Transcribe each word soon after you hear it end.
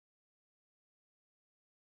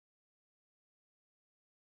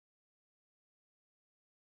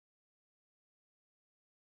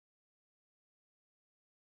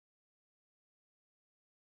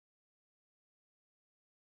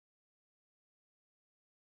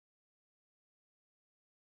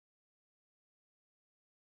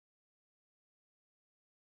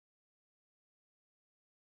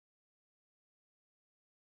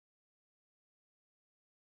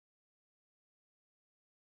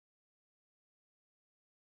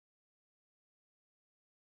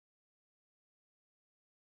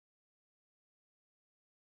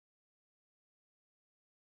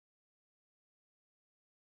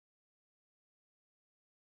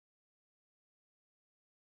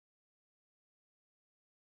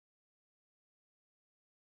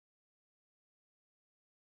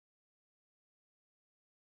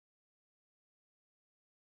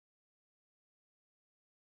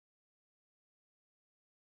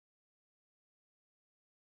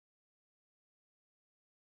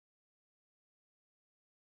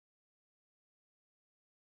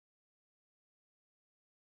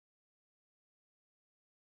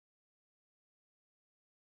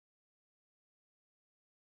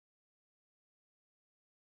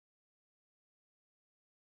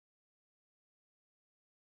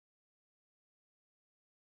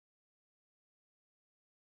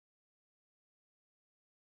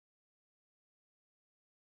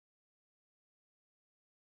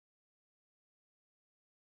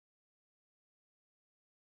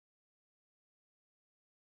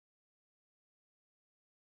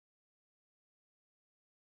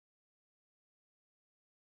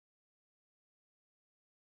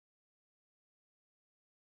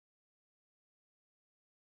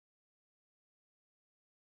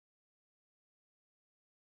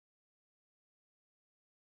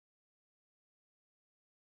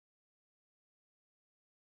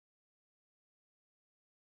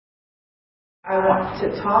I want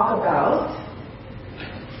to talk about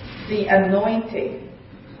the anointing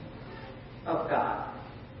of God.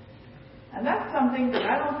 And that's something that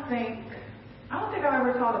I don't think I've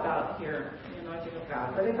ever thought about here, the anointing of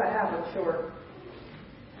God. But if I have, I'm sure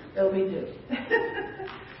it'll be new.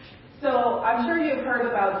 So I'm sure you've heard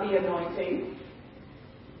about the anointing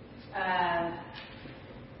and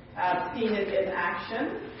have seen it in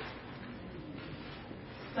action.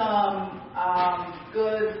 Some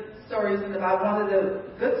good stories in the Bible. One of the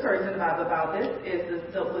good stories in the Bible about this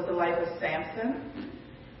was the life of Samson.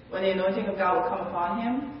 When the anointing of God would come upon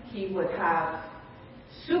him, he would have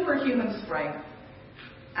superhuman strength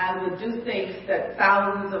and would do things that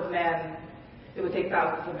it would take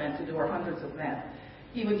thousands of men to do, or hundreds of men.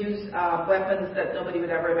 He would use weapons that nobody would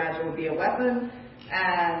ever imagine would be a weapon,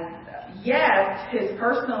 and yet his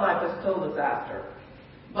personal life was a total disaster.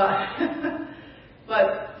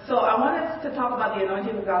 So I wanted to talk about the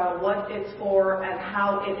anointing of God, what it's for, and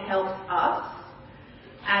how it helps us,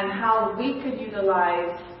 and how we could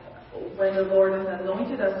utilize, when the Lord has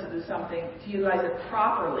anointed us to do something, to utilize it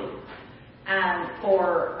properly and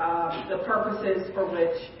for the purposes for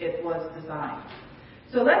which it was designed.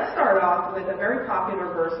 So let's start off with a very popular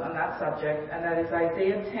verse on that subject, and that is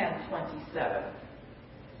Isaiah 10:27.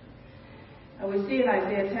 And we see in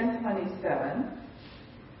Isaiah 10:27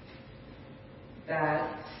 that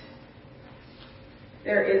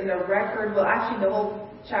there is a record, well, actually the whole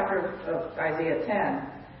chapter of Isaiah 10,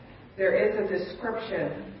 there is a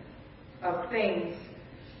description of things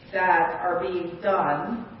that are being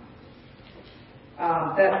done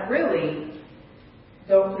that really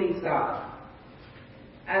don't please God.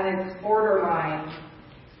 And it's borderline,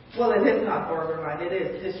 well, it is not borderline, it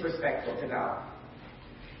is disrespectful to God.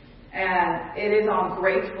 And it is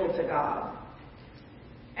ungrateful to God.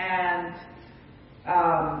 And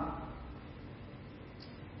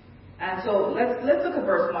so let's look at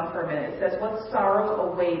verse 1 for a minute. It says, "What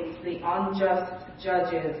sorrow awaits the unjust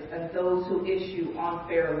judges and those who issue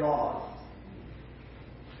unfair laws."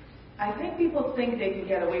 I think people think they can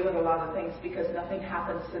get away with a lot of things because nothing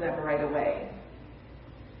happens to them right away.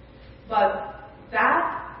 But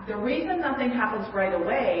the reason nothing happens right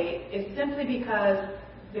away is simply because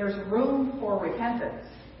there's room for repentance.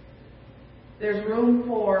 There's room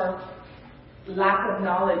for lack of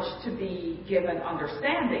knowledge to be given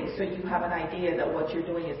understanding, so you have an idea that what you're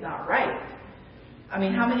doing is not right. I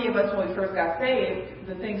mean, how many of us, when we first got saved,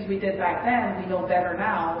 the things we did back then, we know better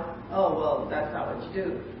now? Oh, well, that's not what you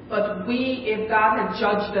do. But if God had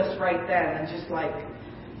judged us right then and just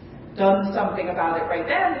done something about it right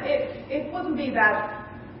then, it wouldn't be that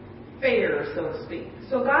fair, so to speak.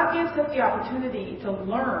 So God gives us the opportunity to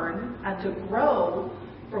learn and to grow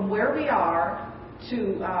from where we are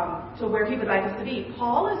to where he would like us to be.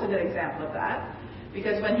 Paul is a good example of that,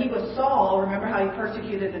 because when he was Saul, remember how he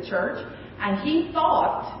persecuted the church, and he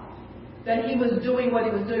thought that he was doing what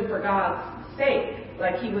he was doing for God's sake,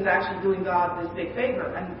 like he was actually doing God this big favor.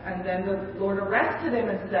 And then the Lord arrested him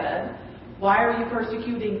and said, "Why are you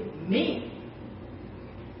persecuting me?"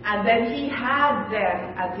 And then he had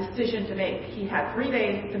a decision to make. He had 3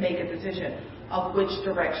 days to make a decision of which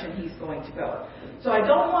direction he's going to go. So I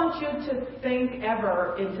don't want you to think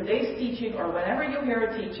ever in today's teaching, or whenever you hear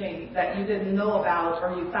a teaching that you didn't know about,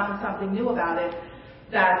 or you found something new about it,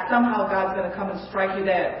 that somehow God's going to come and strike you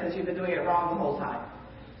dead because you've been doing it wrong the whole time.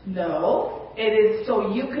 No, it is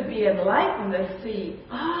so you could be enlightened and see,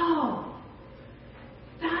 oh,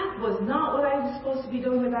 that was not what I was supposed to be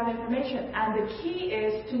doing with that information. And the key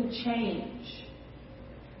is to change.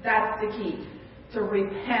 That's the key. To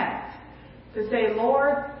repent. To say,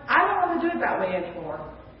 "Lord, I don't want to do it that way anymore.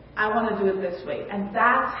 I want to do it this way." And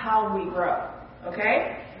that's how we grow.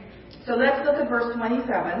 Okay? So let's look at verse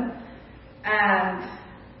 27. And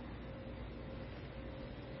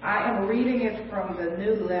I am reading it from the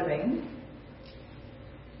New Living,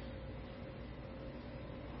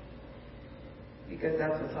 because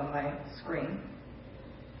that's what's on my screen.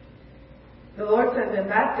 The Lord says, "In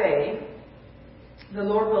that day, the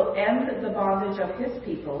Lord will end the bondage of his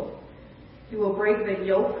people. He will break the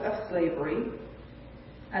yoke of slavery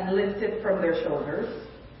and lift it from their shoulders."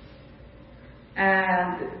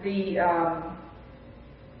 And the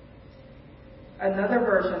another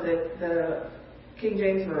version, the King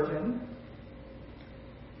James Version,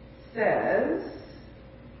 says,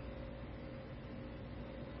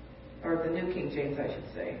 or the New King James, I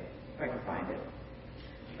should say, if I can find it.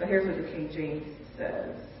 But here's what the King James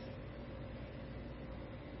says.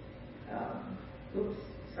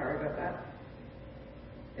 Sorry about that.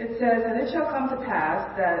 It says, "And it shall come to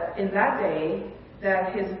pass that in that day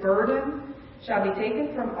that his burden shall be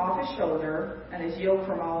taken from off his shoulder, and his yoke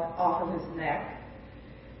from off of his neck,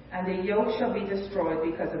 and the yoke shall be destroyed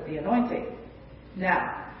because of the anointing.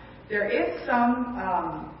 Now, there is some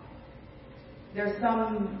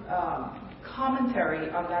commentary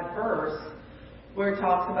on that verse where it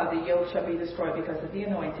talks about the yoke shall be destroyed because of the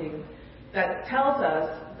anointing, that tells us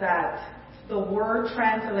that the word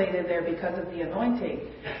translated there because of the anointing,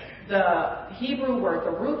 the Hebrew word,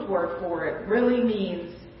 the root word for it, really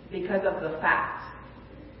means because of the fat,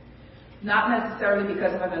 not necessarily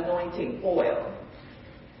because of an anointing oil.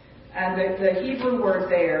 And the Hebrew word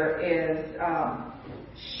there is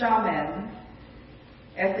shaman,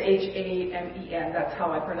 S-H-A-M-E-N. That's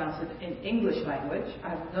how I pronounce it in English language. I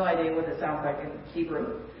have no idea what it sounds like in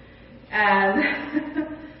Hebrew. And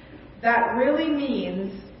that really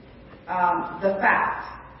means the fat.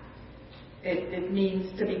 It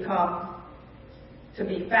means to be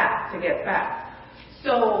fat, to get fat.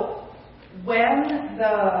 So when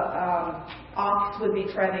the ox would be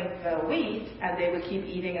treading the wheat, and they would keep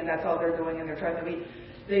eating, and that's all they're doing, and they're treading the wheat,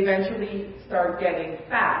 they eventually start getting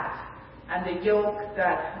fat, and the yoke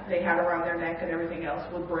that they had around their neck and everything else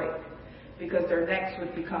would break, because their necks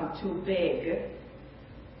would become too big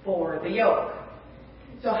for the yoke.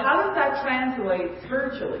 So how does that translate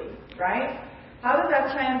spiritually, right? How does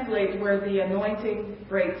that translate where the anointing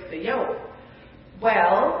breaks the yoke?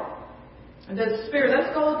 Well, the Spirit,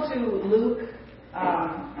 let's go to Luke.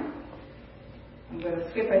 I'm going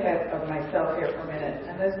to skip ahead of myself here for a minute,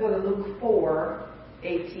 and let's go to Luke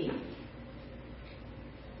 4:18.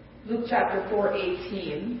 Luke chapter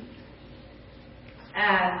 4:18.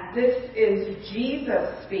 And this is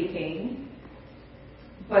Jesus speaking,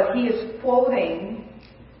 but he is quoting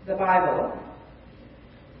the Bible,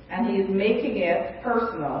 and he is making it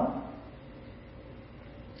personal,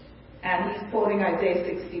 and he's quoting Isaiah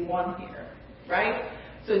 61 here, right?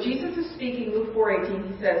 So Jesus is speaking, Luke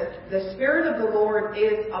 4:18, he says, "The Spirit of the Lord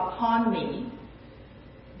is upon me,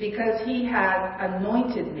 because he has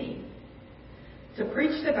anointed me to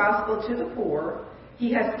preach the gospel to the poor.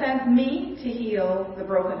 He has sent me to heal the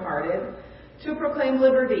brokenhearted, to proclaim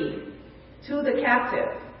liberty to the captive,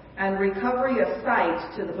 and recovery of sight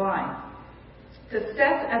to the blind, to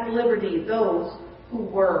set at liberty those who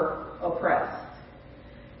were oppressed,"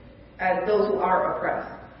 and those who are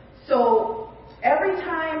oppressed. So every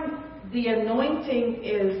time the anointing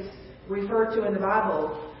is referred to in the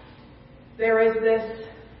Bible, there is this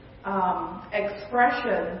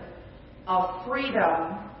expression of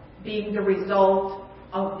freedom being the result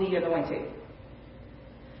of the anointing.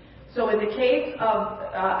 So in the case of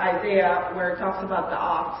Isaiah, where it talks about the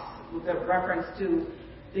ox, with the reference to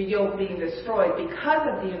the yoke being destroyed because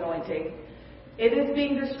of the anointing, it is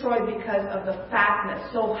being destroyed because of the fatness.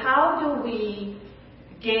 So how do we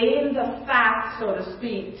gain the fat, so to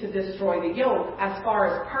speak, to destroy the yoke as far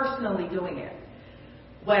as personally doing it?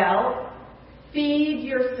 Well, feed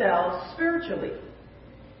yourself spiritually.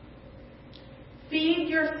 Feed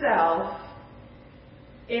yourself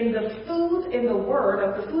in the food in the Word,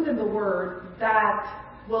 that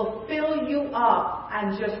will fill you up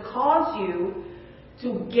and just cause you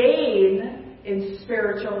to gain in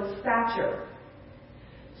spiritual stature.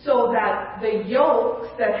 So that the yokes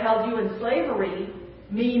that held you in slavery,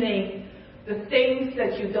 meaning the things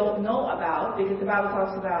that you don't know about, because the Bible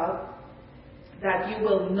talks about that you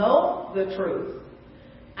will know the truth,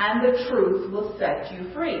 and the truth will set you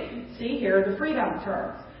free. See, here are the freedom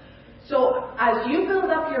terms. So as you build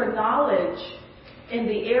up your knowledge in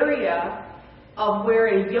the area of where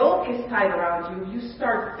a yoke is tied around you, you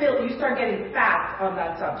start getting fat on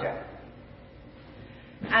that subject.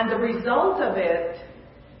 And the result of it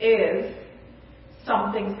is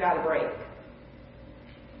something's got to break.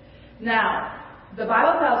 Now, the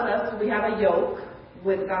Bible tells us we have a yoke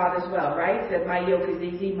with God as well, right? It says, "My yoke is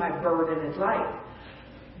easy, my burden is light."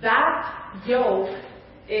 That yoke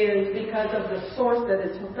is because of the source that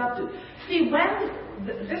it's hooked up to. See,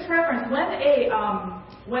 this reference,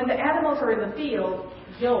 when the animals are in the field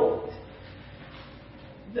yoked,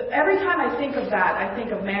 every time I think of that, I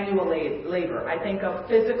think of manual labor. I think of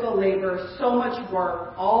physical labor, so much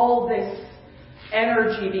work, all this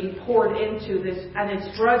energy being poured into this, and it's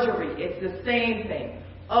drudgery. It's the same thing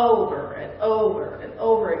over and over and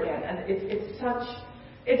over again, and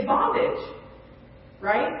it's bondage,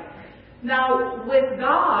 right? Now, with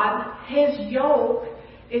God, his yoke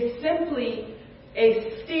is simply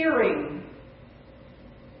a steering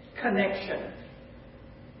connection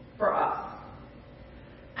for us.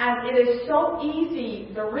 And it is so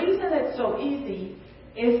easy. The reason it's so easy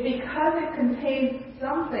is because it contains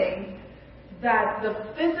something that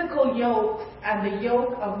the physical yokes and the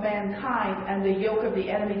yoke of mankind and the yoke of the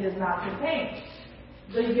enemy does not contain.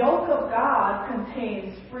 The yoke of God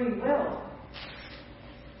contains free will.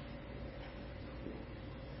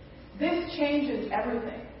 This changes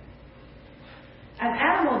everything. An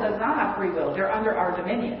animal does not have free will. They're under our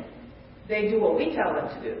dominion. They do what we tell them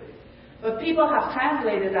to do. But people have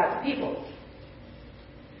translated that to people.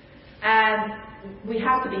 And we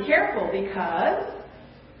have to be careful because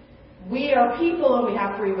we are people and we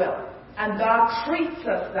have free will. And God treats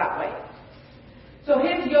us that way. So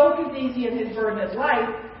his yoke is easy and his burden is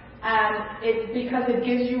light. And it's because it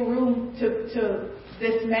gives you room to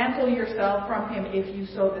dismantle yourself from him if you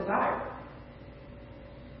so desire.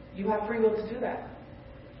 You have free will to do that.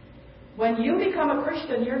 When you become a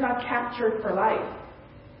Christian, you're not captured for life.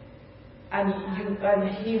 And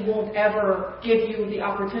he won't ever give you the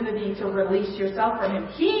opportunity to release yourself from him.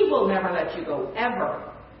 He will never let you go,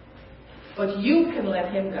 ever. But you can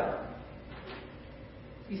let him go.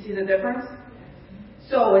 You see the difference?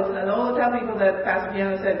 So it's not all the time people that Pastor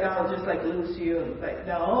Piano said, God will just like loose you. It's like,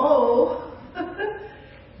 no.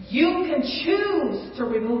 You can choose to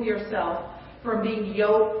remove yourself from being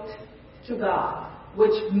yoked to God,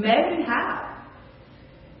 which many have.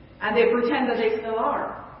 And they pretend that they still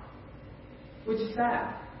are, which is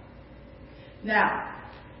sad. Now,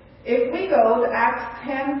 if we go to Acts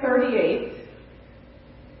 10:38,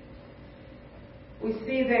 we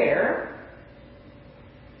see there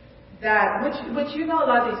that, which you know a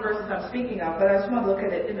lot of these verses I'm speaking of, but I just want to look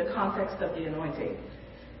at it in the context of the anointing.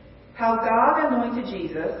 How God anointed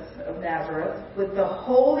Jesus of Nazareth with the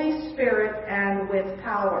Holy Spirit and with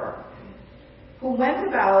power, who went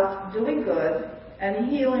about doing good and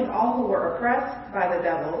healing all who were oppressed by the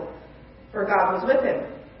devil, for God was with him.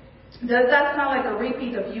 Does that sound like a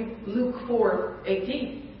repeat of Luke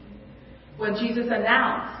 4:18? When Jesus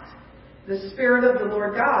announced, the Spirit of the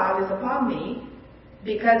Lord God is upon me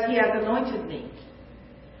because he has anointed me.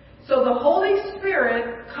 So the Holy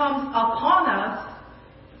Spirit comes upon us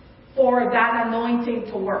for that anointing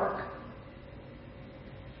to work.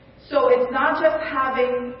 So it's not just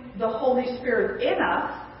having the Holy Spirit in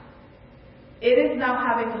us, it is now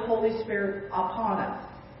having the Holy Spirit upon us.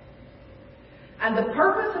 And the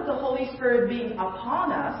purpose of the Holy Spirit being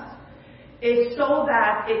upon us is so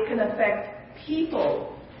that it can affect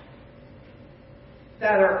people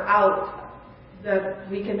that are out, that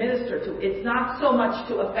we can minister to. It's not so much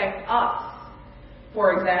to affect us.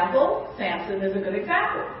 For example, Samson is a good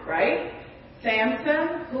example, right?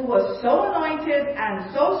 Samson, who was so anointed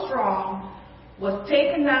and so strong, was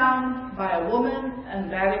taken down by a woman and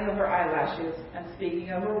batting of her eyelashes and speaking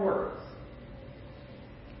of her words.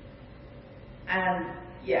 And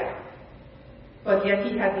but yet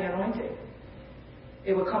he had the anointing.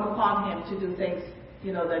 It would come upon him to do things,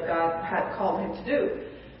 that God had called him to do.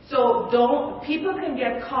 So people can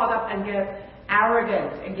get caught up and get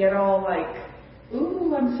arrogant and get all like,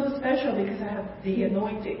 ooh, I'm so special because I have the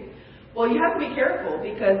anointing. Well, you have to be careful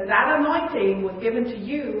because that anointing was given to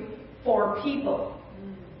you for people.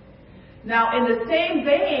 Now, in the same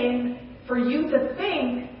vein, for you to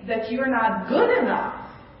think that you're not good enough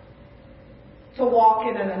to walk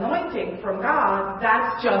in an anointing from God,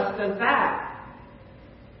 that's just as bad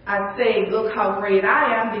as saying, look how great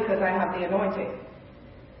I am because I have the anointing.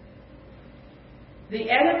 The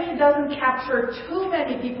enemy doesn't capture too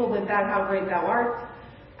many people with that, how great thou art.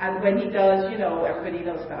 And when he does, everybody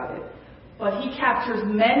knows about it. But he captures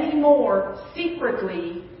many more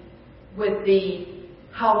secretly with the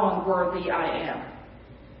how unworthy I am.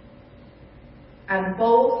 And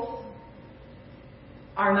both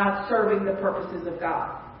are not serving the purposes of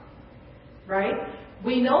God. Right?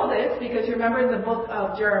 We know this because you remember in the book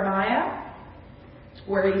of Jeremiah,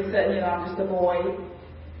 where he said, I'm just a boy.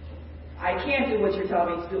 I can't do what you're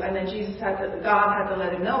telling me to do. And then God had to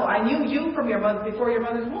let him know, I knew you from before your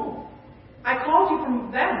mother's womb. I called you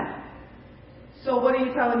from then. So what are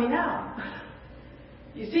you telling me now?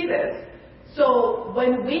 You see this? So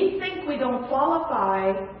when we think we don't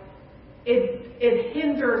qualify, it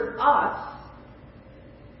hinders us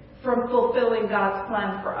from fulfilling God's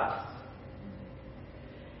plan for us.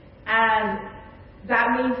 And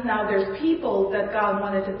that means now there's people that God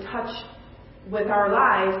wanted to touch with our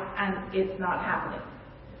lives, and it's not happening.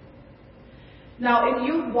 Now, if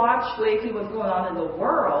you've watched lately what's going on in the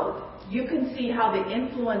world, you can see how the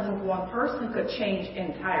influence of one person could change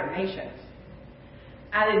entire nations.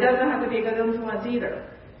 And it doesn't have to be a good influence either.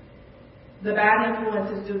 The bad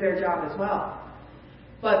influences do their job as well.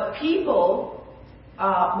 But people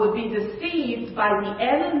would be deceived by the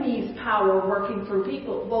enemy's power working through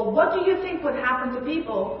people. Well, what do you think would happen to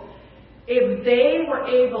people if they were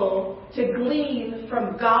able to glean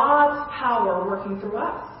from God's power working through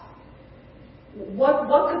us? What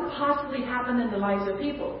could possibly happen in the lives of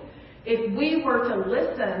people if we were to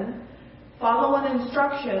listen, follow an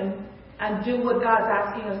instruction, and do what God's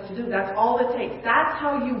asking us to do? That's all it takes. That's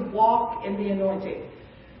how you walk in the anointing.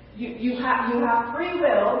 You have free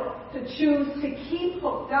will to choose to keep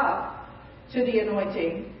hooked up to the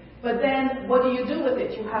anointing, but then what do you do with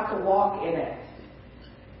it? You have to walk in it.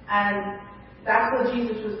 And that's what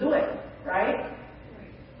Jesus was doing, right?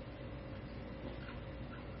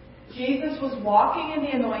 Jesus was walking in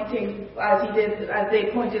the anointing as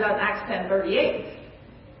they pointed out in Acts 10:38.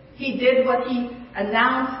 He did what he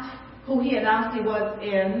announced, who he announced he was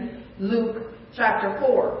in Luke chapter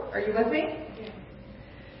 4. Are you with me? Yeah.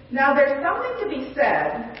 Now there's something to be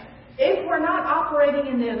said. If we're not operating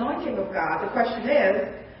in the anointing of God, the question is,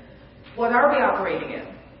 what are we operating in?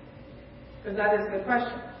 Because that is a good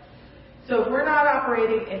question. So if we're not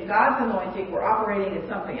operating in God's anointing, we're operating in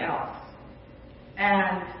something else.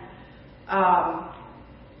 And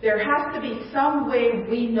there has to be some way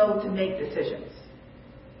we know to make decisions.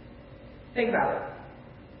 Think about it.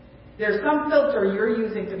 There's some filter you're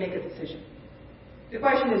using to make a decision. The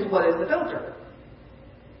question is, what is the filter?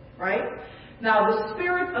 Right? Now, the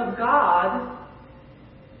Spirit of God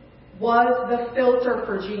was the filter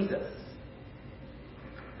for Jesus.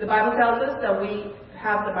 The Bible tells us that we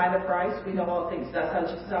have the mind of Christ. We know all things. That's how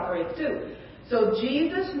Jesus operates too. So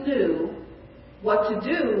Jesus knew what to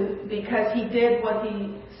do because he did what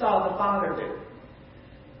he saw the Father do.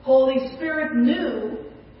 Holy Spirit knew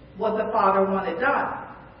what the Father wanted done.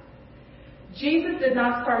 Jesus did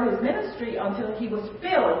not start his ministry until he was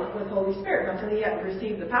filled with Holy Spirit, until he had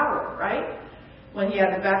received the power, right? When he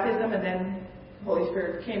had the baptism and then the Holy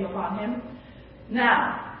Spirit came upon him.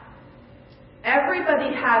 Now,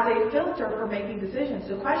 everybody has a filter for making decisions.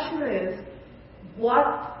 The question is,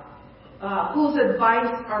 whose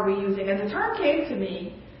advice are we using? And the term came to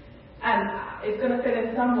me, and it's going to fit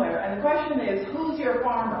in somewhere. And the question is, who's your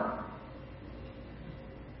farmer?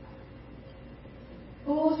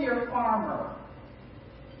 Who's your farmer?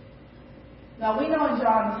 Now we know in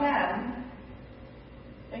John 10, I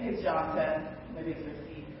think it's John 10, maybe it's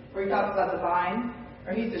 15, where he talks about the vine,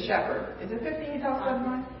 or he's the shepherd. Is it 15 he talks about the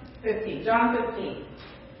vine? 15. John 15.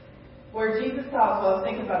 Where Jesus talks, well, I was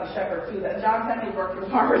thinking about the shepherd too, that John 10 he worked with the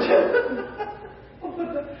farmer too.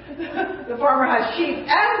 The farmer has sheep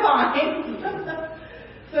and vines.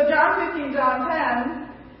 So John 15, John 10,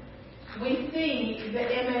 we see the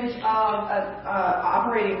image of an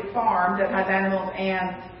operating farm that has animals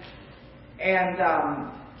and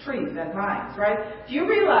trees and vines, right? Do you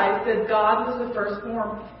realize that God was the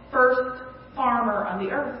first farmer on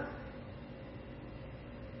the earth?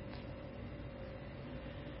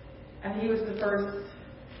 And he was the first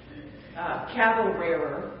cattle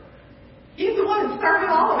rearer. He's the one who started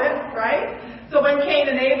all of it, right? So when Cain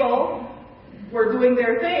and Abel were doing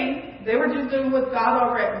their thing, they were just doing what God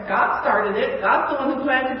already. God started it. God's the one who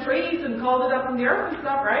planted trees and called it up from the earth and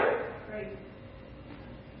stuff, right? Right.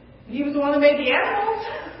 He was the one who made the animals.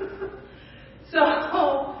 So,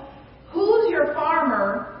 who's your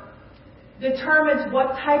farmer determines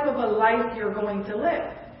what type of a life you're going to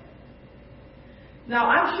live. Now,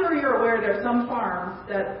 I'm sure you're aware there are some farms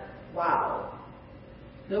that, wow,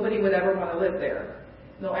 nobody would ever want to live there.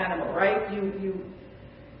 No animal, right? You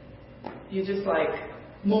just like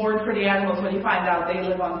mourn for the animals when you find out they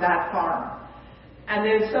live on that farm. And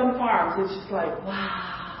there's some farms, it's just like,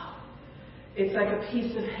 wow, it's like a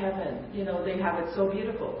piece of heaven. You know, they have it so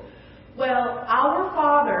beautiful. Well, our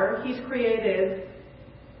Father, He's created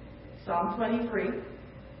Psalm 23.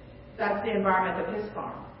 That's the environment of His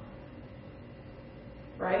farm.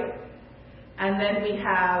 Right? And then we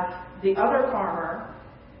have the other farmer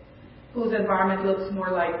whose environment looks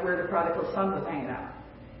more like where the prodigal son was hanging out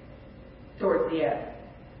towards the end.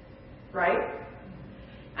 Right?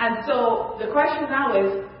 And so the question now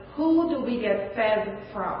is, who do we get fed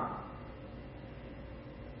from?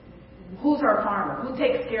 Who's our farmer? Who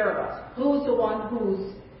takes care of us? Who's the one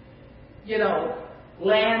whose,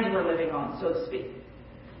 land we're living on, so to speak?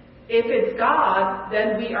 If it's God,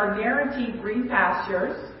 then we are guaranteed green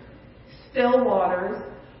pastures, still waters,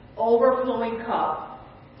 overflowing cup,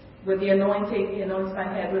 with the anointing. He anoints my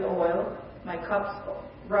head with oil, my cups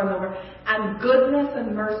run over, and goodness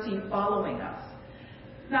and mercy following us.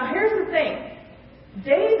 Now here's the thing.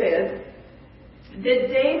 Did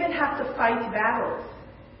David have to fight battles?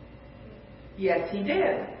 Yes, he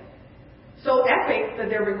did. So epic that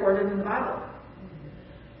they're recorded in the Bible.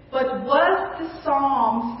 But was the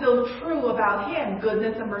psalm still true about him,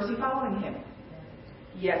 goodness and mercy following him?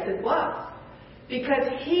 Yes, it was. Because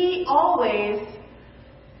the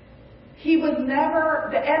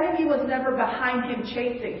enemy was never behind him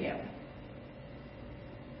chasing him.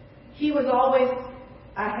 He was always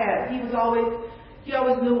ahead. He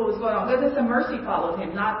always knew what was going on. Goodness and mercy followed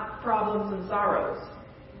him, not problems and sorrows.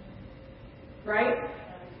 Right?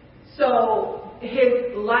 So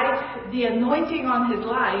his life, the anointing on his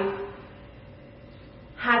life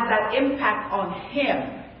had that impact on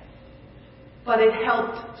him, but it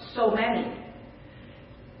helped so many.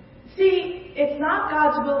 See, it's not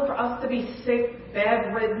God's will for us to be sick,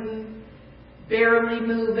 bedridden, barely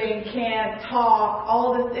moving, can't talk,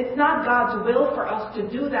 all this. It's not God's will for us to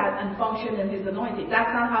do that and function in His anointing.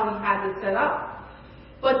 That's not how He has it set up.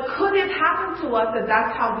 But could it happen to us that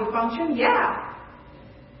that's how we function? Yeah.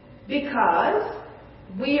 Because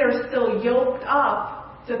we are still yoked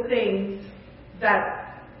up to things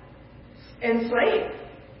that enslave.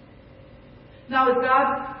 Now, is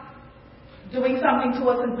God doing something to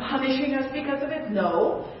us and punishing us because of it?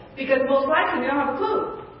 No. Because most likely we don't have a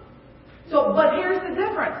clue. But here's the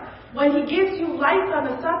difference. When He gives you light on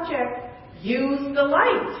a subject, use the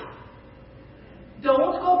light.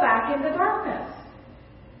 Don't go back in the darkness.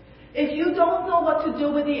 If you don't know what to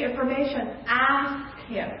do with the information, ask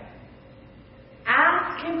Him.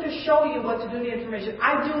 Ask Him to show you what to do with the information.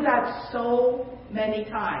 I do that so many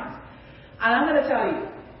times. And I'm going to tell you,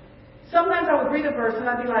 sometimes I would read a verse and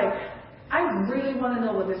I'd be like, I really want to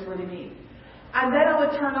know what this really means. And then I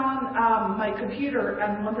would turn on my computer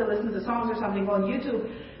and want to listen to songs or something on YouTube,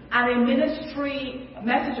 and a ministry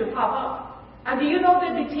message would pop up. And do you know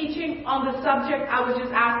that the teaching on the subject I was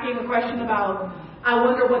just asking a question about, I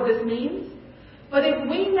wonder what this means? But if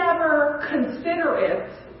we never consider it,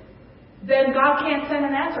 then God can't send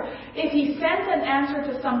an answer. If He sent an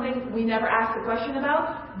answer to something we never asked a question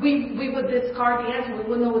about, we would discard the answer. We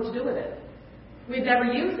wouldn't know what to do with it. We'd never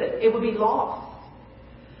use it. It would be lost.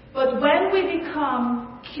 But when we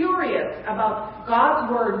become curious about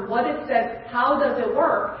God's Word, what it says, how does it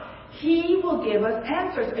work, He will give us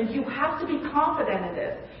answers. And you have to be confident in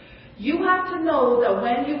this. You have to know that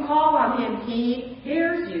when you call on Him, He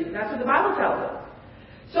hears you. That's what the Bible tells us.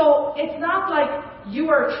 So it's not like you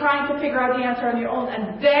are trying to figure out the answer on your own,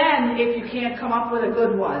 and then if you can't come up with a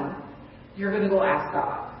good one, you're going to go ask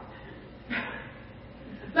God.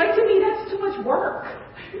 Like, to me, that's too much work.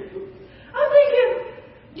 I'm thinking,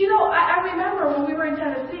 I remember when we were in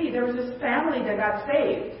Tennessee, there was this family that got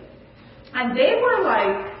saved. And they were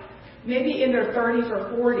like, maybe in their 30s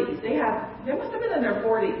or 40s. They must have been in their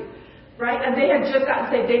 40s, right? And they had just gotten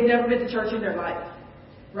saved. They'd never been to church in their life,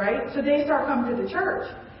 right? So they start coming to the church.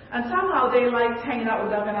 And somehow they liked hanging out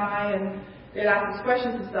with Doug and I, and they'd ask us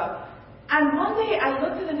questions and stuff. And one day I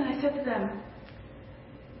looked at them and I said to them,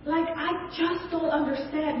 I just don't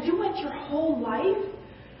understand. You went your whole life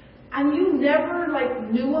and you never,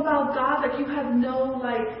 knew about God? You had no,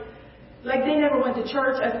 they never went to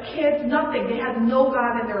church as kids, nothing. They had no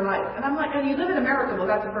God in their life. And I'm like, and you live in America? Well,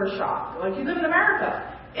 that's the first shock. You live in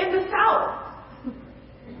America, in the South.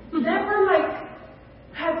 Never,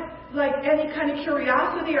 had, any kind of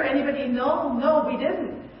curiosity or anybody? No, we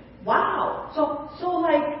didn't. Wow. So,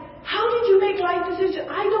 how did you make life decisions?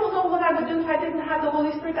 I don't know what I would do if I didn't have the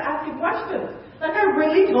Holy Spirit to ask you questions. I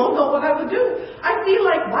really don't know what I would do. I feel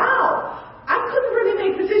wow, I couldn't really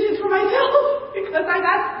make decisions for myself because I'd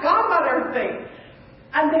asked God about everything.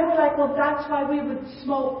 And they were like, well, that's why we would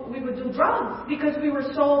smoke, we would do drugs, because we were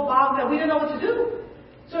so bogged that we didn't know what to do.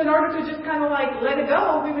 So in order to just kind of let it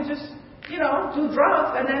go, we would just, do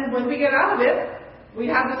drugs, and then when we get out of it, we'd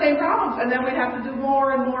have the same problems, and then we'd have to do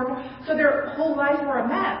more and more and more. So their whole life were a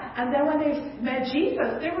mess. And then when they met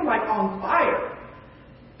Jesus, they were on fire.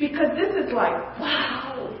 Because this is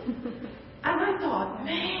wow. And I thought,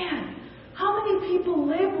 man, how many people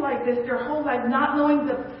live like this their whole life, not knowing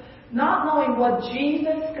what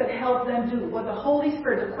Jesus could help them do, what the Holy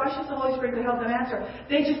Spirit, the questions the Holy Spirit could help them answer.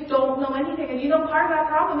 They just don't know anything. And part of that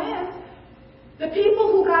problem is the people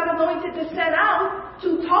who got anointed to set out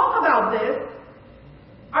to talk about this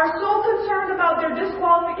are so concerned about their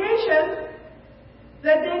disqualification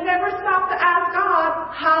that they never stop to ask God,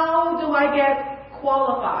 how do I get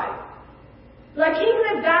qualified?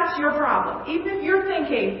 Even if that's your problem, even if you're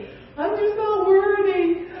thinking, I'm just not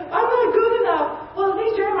worthy, I'm not good enough. Well, at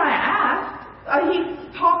least Jeremiah asked. He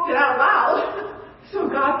talked it out loud so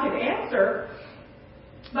God can answer.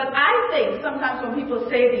 But I think sometimes when people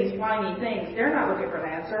say these whiny things, they're not looking for an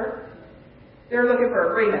answer. They're looking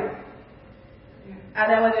for agreement. And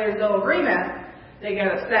then when there's no agreement, they get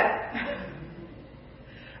upset.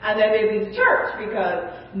 And then they leave the church because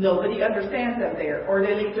nobody understands them there. Or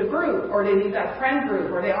they leave the group, or they leave that friend group,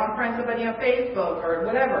 or they unfriend somebody on Facebook, or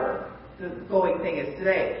whatever. the going thing is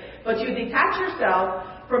today. But you detach yourself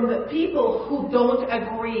from the people who don't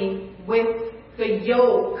agree with the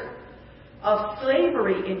yoke of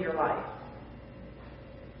slavery in your life.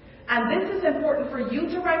 And this is important for you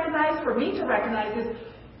to recognize, for me to recognize, is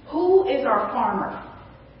who is our farmer?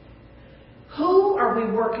 Who are we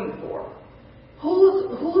working for?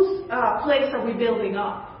 Whose place are we building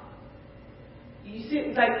up? You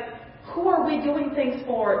see, like, who are we doing things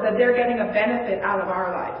for that they're getting a benefit out of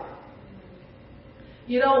our life?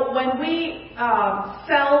 You know, when we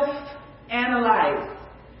self-analyze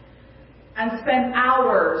and spend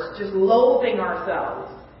hours just loathing ourselves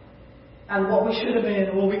and what we should have been,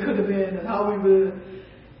 and what we could have been, and how we would,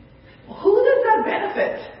 who does that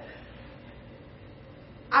benefit?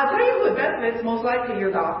 I'll tell you who it benefits, most likely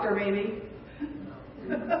your doctor, maybe.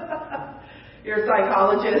 Your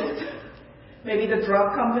psychologist, maybe the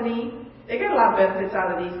drug company. They get a lot of benefits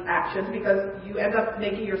out of these actions because you end up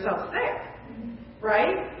making yourself sick,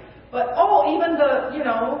 right? But even the,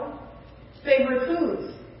 favorite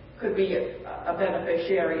foods could be a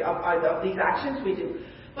beneficiary of these actions we do.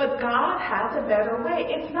 But God has a better way.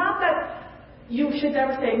 It's not that you should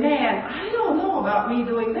never say, man, I don't know about me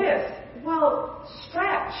doing this. Well,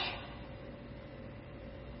 stretch.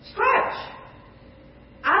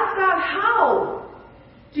 Ask God, how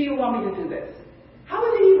do you want me to do this? How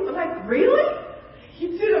is he, like, really?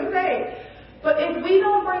 You see what I'm saying? But if we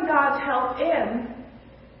don't bring God's help in,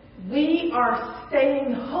 we are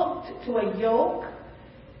staying hooked to a yoke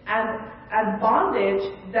and bondage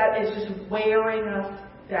that is just wearing us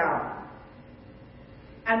down.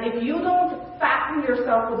 And if you don't fatten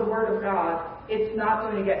yourself with the Word of God, it's not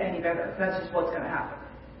going to get any better. That's just what's going to happen.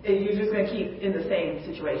 You're just going to keep in the same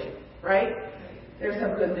situation, right? There's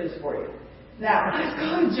some good news for you. Now, let's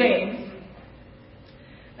go to James.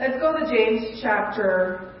 Let's go to James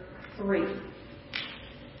chapter 3.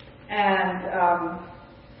 And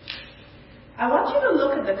I want you to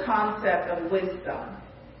look at the concept of wisdom.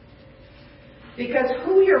 Because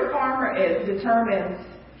who your farmer is determines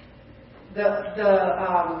the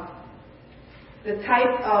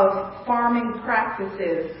type of farming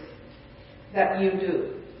practices that you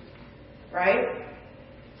do. Right?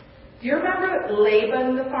 Do you remember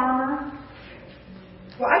Laban the farmer?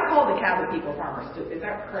 Well, I call the cattle people farmers too. Is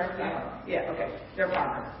that correct? Yeah, okay. They're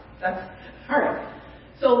farmers. That's all right.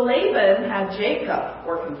 So Laban had Jacob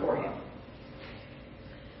working for him.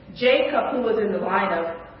 Jacob, who was in the line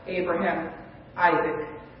of Abraham, Isaac,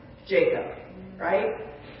 Jacob, right?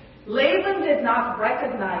 Laban did not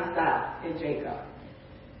recognize that in Jacob.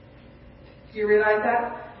 Do you realize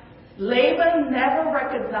that? Laban never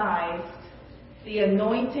recognized the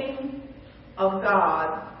anointing of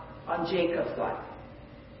God on Jacob's life.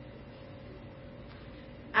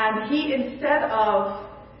 And he, instead of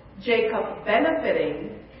Jacob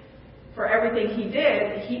benefiting for everything he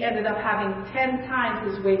did, he ended up having 10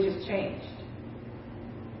 times his wages changed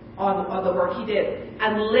on the work he did.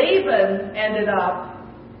 And Laban ended up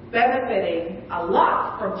benefiting a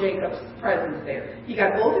lot from Jacob's presence there. He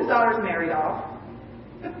got both his daughters married off,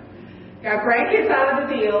 got grandkids out of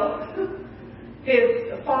the deal, his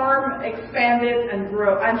farm expanded and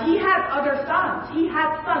grew, and he had other sons. He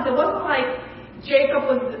had sons. It wasn't like Jacob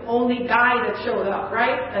was the only guy that showed up,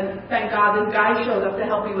 right? And thank God this guy showed up to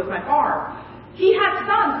help me with my farm. He had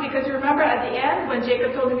sons because you remember at the end when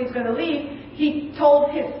Jacob told him he's going to leave, he told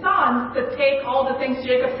his sons to take all the things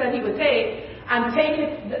Jacob said he would take and take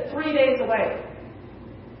it 3 days away.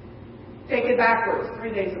 Take it backwards, 3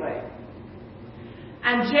 days away.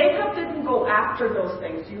 And Jacob didn't go after those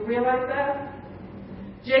things. Do you realize that?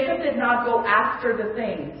 Jacob did not go after the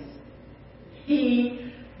things.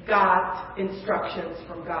 He got instructions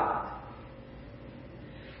from God.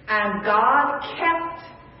 And God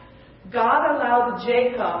allowed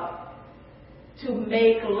Jacob to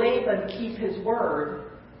make Laban keep his word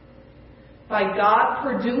by God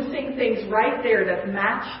producing things right there that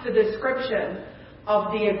matched the description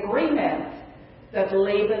of the agreement that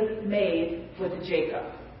Laban made with Jacob.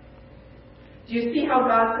 Do you see how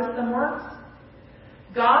God's system works?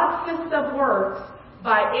 God's system works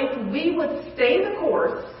by if we would stay the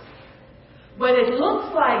course, when it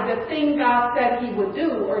looks like the thing God said he would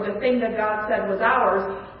do or the thing that God said was ours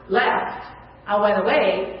left and went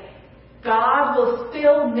away, God will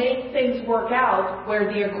still make things work out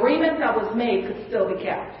where the agreement that was made could still be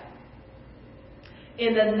kept.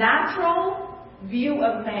 In the natural view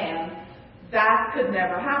of man, that could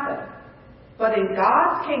never happen. But in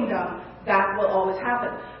God's kingdom, that will always happen.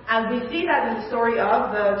 And we see that in the story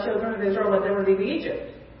of the children of Israel when they were leaving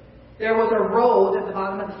Egypt. There was a road at the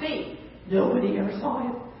bottom of the sea. Nobody ever saw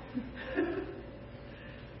it.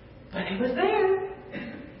 But it was there.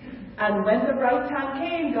 And when the right time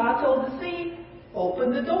came, God told the sea,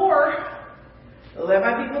 open the door. Let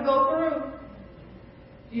my people go through.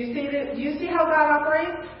 Do you see how God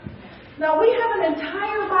operates? Now we have an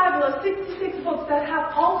entire Bible of 66 books that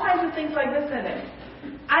have all kinds of things like this in it.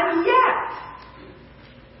 And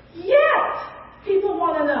yet, people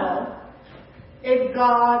want to know if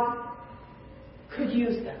God could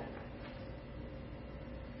use them.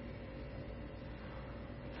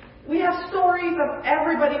 We have stories of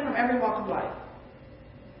everybody from every walk of life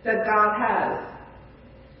that God has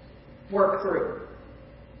worked through.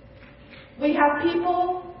 We have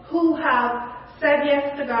people who have said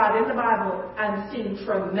yes to God in the Bible and seen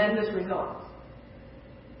tremendous results.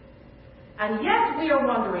 And yet we are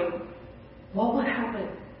wondering, what would happen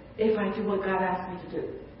if I do what God asked me to do?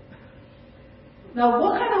 Now,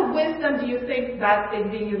 what kind of wisdom do you think that is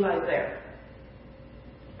being utilized there?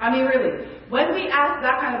 I mean, really, when we ask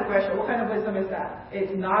that kind of a question, what kind of wisdom is that?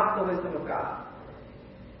 It's not the wisdom of God.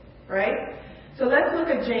 Right? So let's look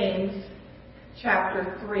at James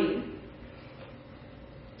chapter 3.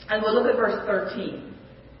 And we'll look at verse 13.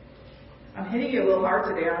 I'm hitting you a little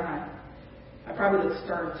hard today, aren't I? I probably look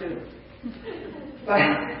stern too.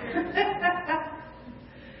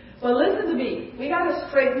 But listen to me. We got to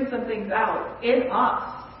straighten some things out in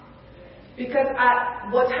us. Because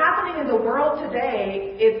what's happening in the world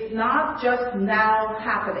today, it's not just now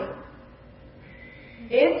happening.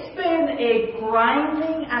 It's been a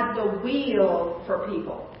grinding at the wheel for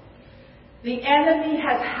people. The enemy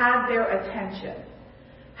has had their attention,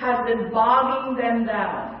 has been bogging them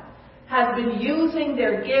down, has been using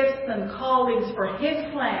their gifts and callings for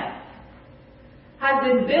his plan, has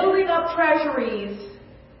been building up treasuries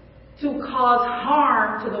to cause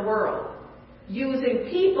harm to the world, using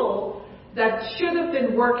people that should have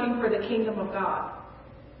been working for the kingdom of God.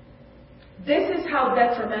 This is how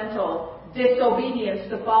detrimental disobedience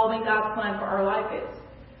to following God's plan for our life is.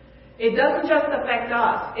 It doesn't just affect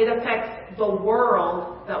us, it affects the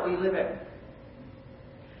world that we live in.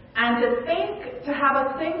 And to have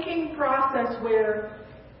a thinking process where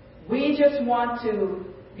we just want to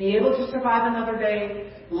be able to survive another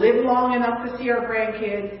day, live long enough to see our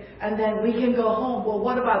grandkids, and then we can go home. Well,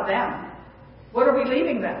 what about them? What are we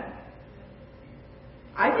leaving them?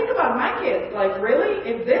 I think about my kids, like, really?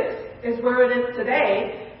 If this is where it is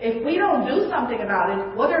today, if we don't do something about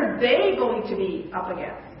it, what are they going to be up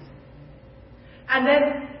against? And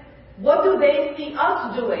then, what do they see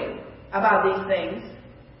us doing about these things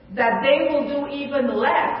that they will do even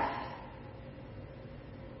less,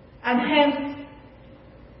 and hence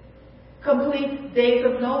complete days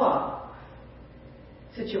of Noah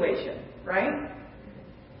situation, right?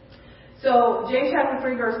 So James chapter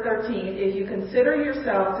 3 verse 13 is, you consider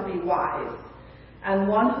yourself to be wise and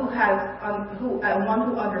one who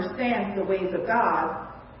understands the ways of God,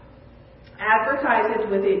 advertise it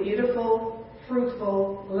with a beautiful,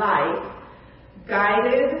 fruitful life,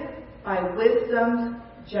 guided by wisdom's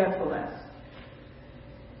gentleness.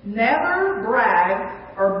 Never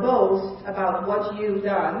brag or boast about what you've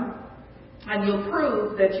done, and you'll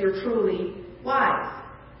prove that you're truly wise.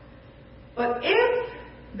 But if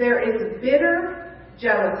there is bitter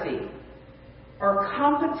jealousy or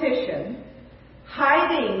competition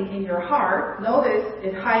hiding in your heart, notice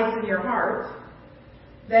it hides in your heart,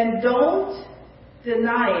 then don't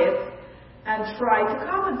deny it and try to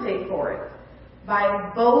compensate for it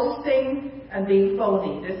by boasting and being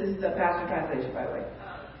phony. This is the Passion Translation, by the way.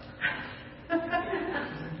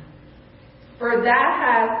 For that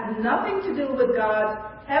has nothing to do with God's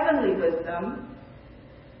heavenly wisdom,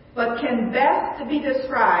 but can best be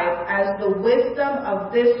described as the wisdom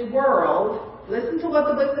of this world. Listen to what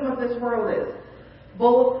the wisdom of this world is.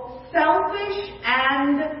 Both selfish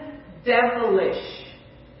and devilish.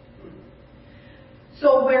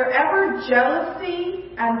 So wherever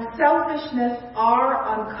jealousy and selfishness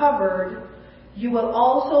are uncovered, you will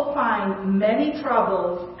also find many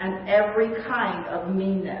troubles and every kind of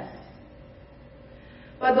meanness.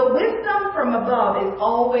 But the wisdom from above is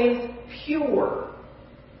always pure,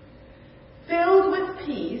 filled with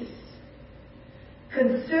peace,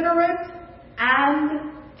 considerate,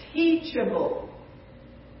 and teachable.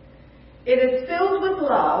 It is filled with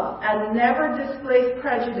love and never displays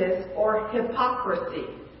prejudice or hypocrisy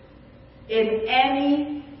in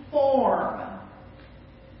any form.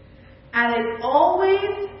 And it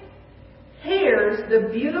always bears the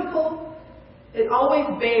beautiful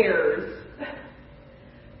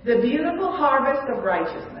harvest of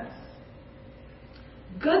righteousness.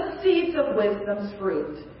 Good seeds of wisdom's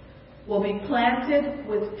fruit will be planted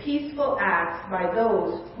with peaceful acts by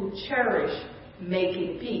those who cherish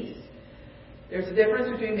making peace. There's a difference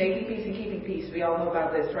between making peace and keeping peace. We all know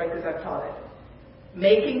about this, right? Because I've taught it.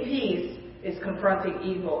 Making peace is confronting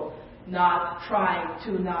evil, not trying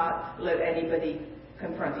to not let anybody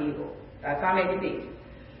confront evil. That's not making peace.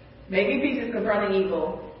 Making peace is confronting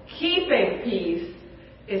evil. Keeping peace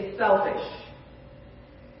is selfish.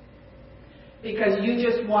 Because you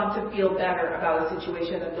just want to feel better about a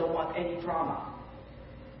situation and don't want any drama.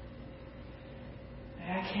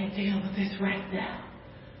 I can't deal with this right now.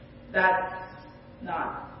 That's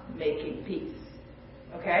not making peace.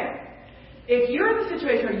 Okay? If you're in a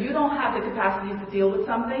situation where you don't have the capacity to deal with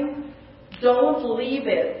something, don't leave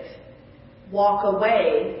it, walk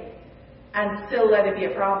away, and still let it be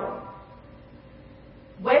a problem.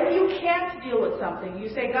 When you can't deal with something, you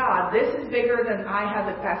say, God, this is bigger than I have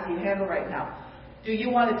the capacity to handle right now. Do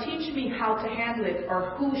you want to teach me how to handle it,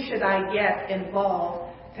 or who should I get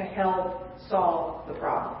involved to help solve the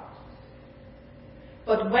problem?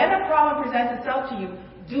 But when a problem presents itself to you,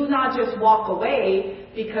 do not just walk away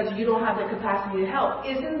because you don't have the capacity to help.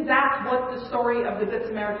 Isn't that what the story of the Good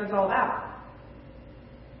Samaritan is all about?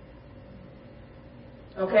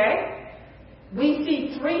 Okay? We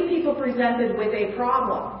see 3 people presented with a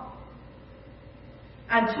problem,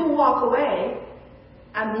 and 2 walk away,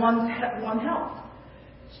 and one helped.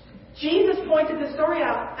 Jesus pointed the story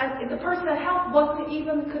out, and the person that helped wasn't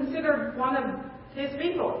even considered one of his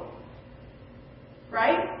people.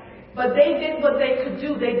 Right? But they did what they could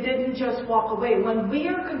do. They didn't just walk away. When we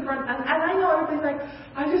are confronted, and I know everybody's like,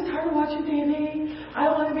 I'm just tired of watching TV. I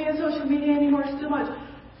don't want to be on social media anymore. It's too much.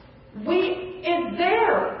 It's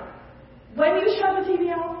there. When you shut the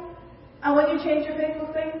TV off, and when you change your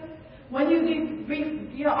Facebook thing, when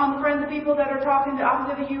you unfriend the people that are talking the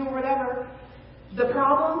opposite of you or whatever, the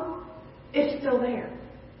problem is still there.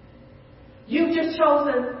 You've just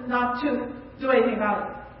chosen not to do anything about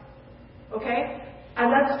it. Okay? And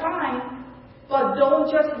that's fine, but don't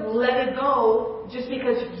just let it go just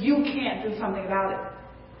because you can't do something about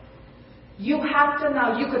it. You have to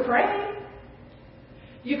now, you could pray.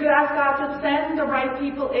 You could ask God to send the right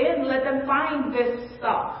people in, let them find this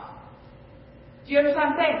stuff. Do you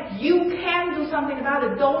understand what I'm saying? You can do something about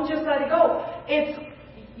it. Don't just let it go.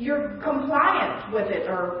 You're compliant with it,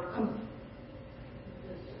 or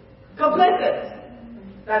complicit.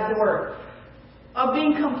 That's the word. Of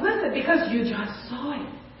being complicit because you just saw it.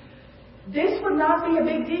 This would not be a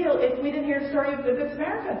big deal if we didn't hear the story of the Good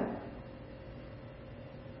Samaritan.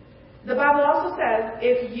 The Bible also says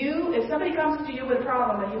if somebody comes to you with a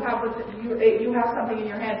problem and you have something in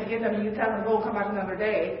your hand to give them and you tell them, go come back another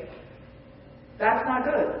day, that's not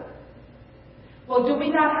good. Well, do we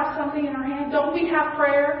not have something in our hand? Don't we have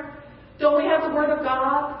prayer? Don't we have the Word of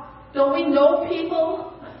God? Don't we know people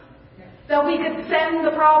that we could send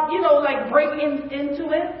the problem, bring into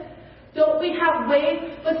it? Don't we have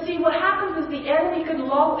ways? But see, what happens is the enemy can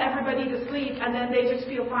lull everybody to sleep, and then they just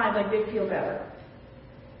feel fine, like they feel better.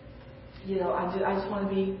 I just want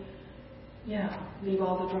to be, leave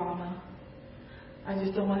all the drama. I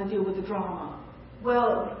just don't want to deal with the drama.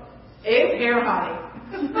 Well, it's here, honey.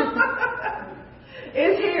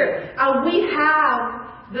 It's here. And we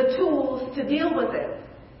have the tools to deal with it.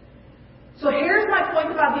 So here's my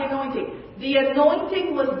point about the anointing. The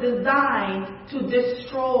anointing was designed to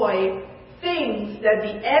destroy things that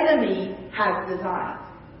the enemy has designed.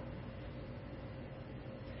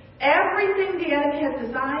 Everything the enemy has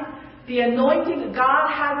designed, the anointing, God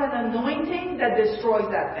has an anointing that destroys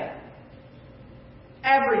that thing.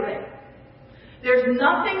 Everything. There's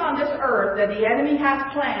nothing on this earth that the enemy has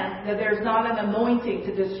planned that there's not an anointing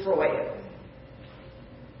to destroy it.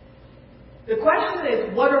 The question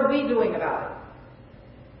is, what are we doing about it?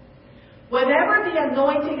 Whenever the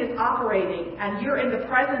anointing is operating and you're in the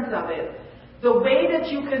presence of it, the way that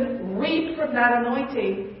you can reap from that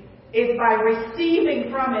anointing is by receiving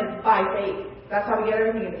from it by faith. That's how we get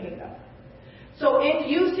everything in the kingdom. So if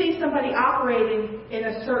you see somebody operating in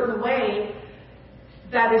a certain way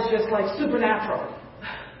that is just like supernatural,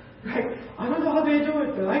 right? I don't know how they do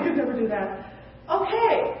it, but I could never do that.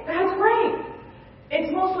 Okay, that's great.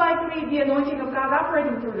 It's most likely the anointing of God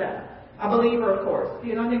operating through them. A believer, of course.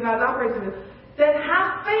 The anointing of God operates through them. Then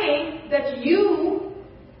have faith that you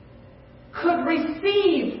could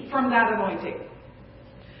receive from that anointing.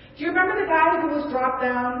 Do you remember the guy who was dropped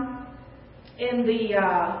down in the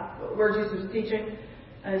where Jesus was teaching,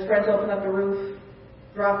 and his friends opened up the roof,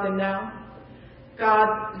 dropped him down?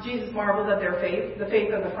 Jesus marveled at their faith, the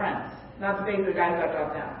faith of the friends, not the faith of the guy who got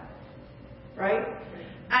dropped down. Right?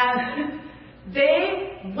 And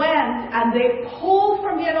they went and they pulled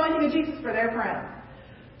from the anointing of Jesus for their friend.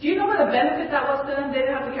 Do you know what a benefit that was to them? They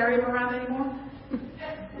didn't have to carry him around anymore.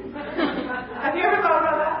 Have you ever thought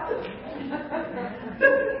about that?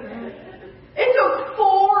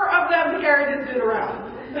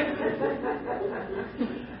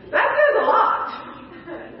 That says a lot.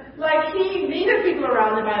 Like, he needed people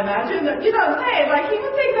around him, I imagine. You know what I'm saying? Like, he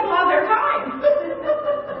would take them on their time.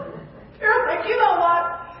 They're like, you know what?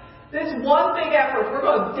 This one big effort, we're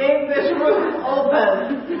going to dig this room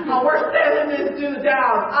open. And we're sending this dude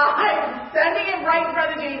down. I'm sending him right in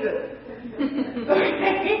front of Jesus.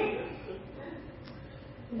 Okay?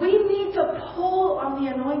 We need to pull on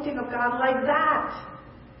the anointing of God like that.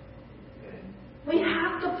 We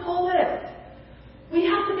have to pull it. We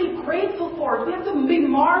have to be grateful for it. We have to be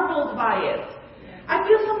marveled by it. I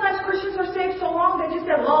feel sometimes Christians are saved so long they just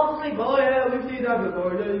get lulled to sleep. Oh yeah, we've seen that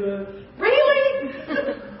before. Really?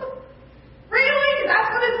 Really? That's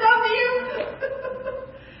what it's done to you?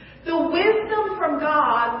 The wisdom from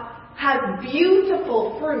God has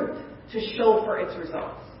beautiful fruit to show for its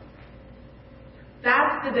results.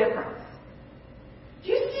 That's the difference.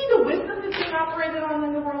 Do you see the wisdom that's being operated on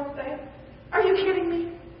in the world today? Are you kidding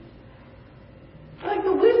me? Like,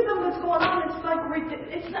 the wisdom that's going on, it's like,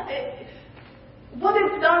 what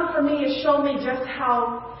it's done for me is show me just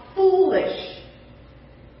how foolish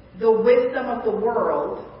the wisdom of the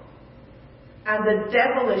world and the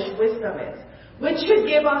devilish wisdom is, which should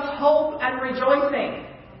give us hope and rejoicing.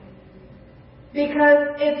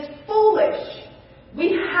 Because it's foolish.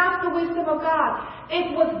 We have the wisdom of God.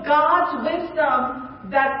 It was God's wisdom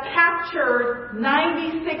that captured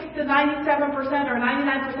 96 to 97% or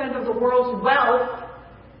 99% of the world's wealth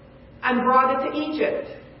and brought it to Egypt.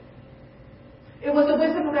 It was the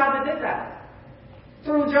wisdom of God that did that.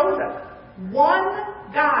 Through Joseph.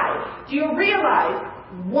 One guy. Do you realize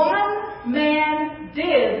one man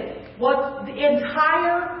did what the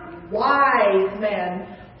entire wise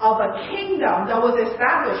men of a kingdom that was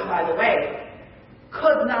established, by the way,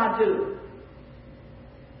 could not do?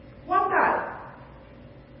 One guy.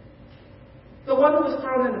 The one who was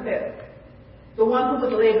thrown in the pit. The one who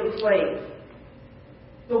was labeled slave.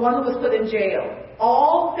 The one who was put in jail.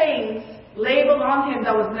 All things labeled on him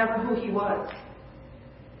that was never who he was.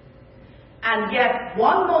 And yet,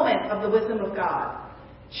 one moment of the wisdom of God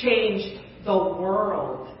changed the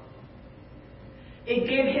world. It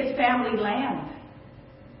gave his family land.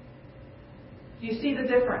 Do you see the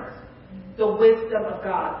difference? The wisdom of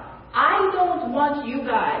God. I don't want you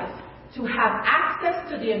guys to have access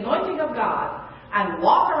to the anointing of God and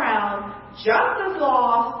walk around just as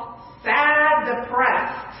lost, sad,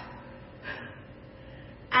 depressed,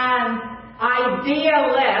 and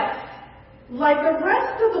idealist like the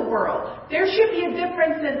rest of the world. There should be a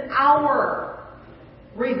difference in our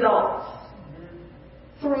results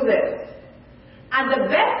through this. And the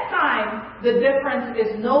best time the difference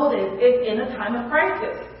is noted is in a time of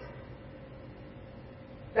crisis.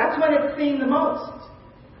 That's when it's seen the most.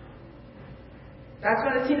 That's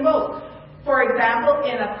when it's seen the most. For example,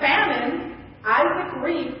 in a famine, Isaac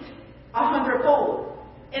reaped 100-fold.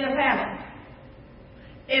 In a famine.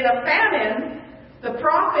 In a famine, the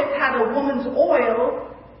prophet had a woman's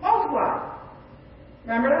oil multiply.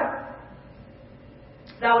 Remember that?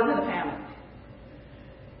 That was in a famine.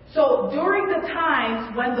 So during the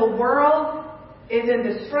times when the world is in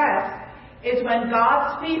distress, is when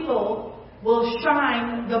God's people will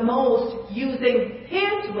shine the most using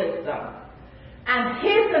His wisdom and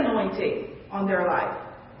His anointing on their life.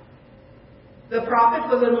 The prophet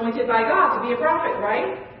was anointed by God to be a prophet,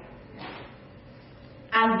 right?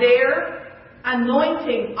 And their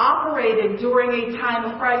anointing operated during a time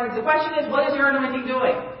of crisis. The question is, what is your anointing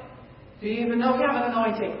doing? Do you even know if you have an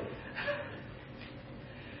anointing?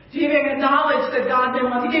 Do you even acknowledge that God didn't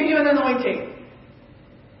want to give you an anointing?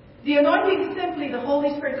 The anointing is simply the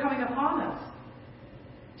Holy Spirit coming upon us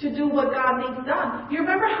to do what God needs done. You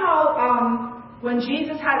remember how when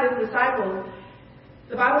Jesus had His disciples,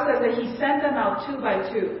 the Bible says that He sent them out 2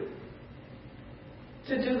 by 2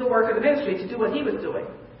 to do the work of the ministry, to do what He was doing.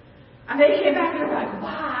 And they came back and they were like,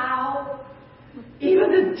 wow,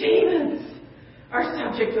 even the demons are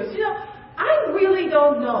subject to us. You know, I really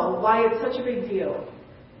don't know why it's such a big deal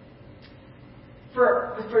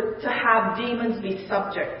to have demons be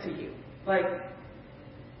subject to you. Like,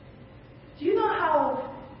 do you know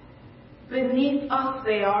how beneath us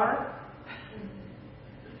they are?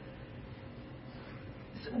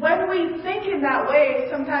 When we think in that way,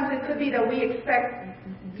 sometimes it could be that we expect,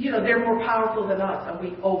 they're more powerful than us and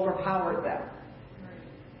we overpowered them.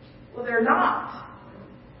 Well, they're not.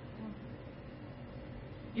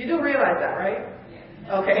 You do realize that, right?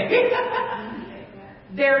 Okay.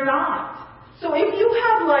 They're not. So if you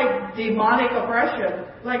have like demonic oppression,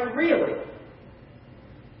 like really,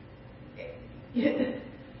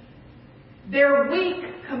 they're weak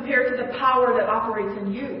compared to the power that operates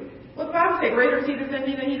in you. What the Bible say? Greater is He that's in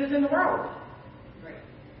me than he that's in the world. Right.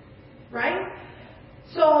 Right?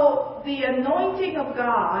 So the anointing of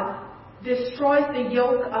God destroys the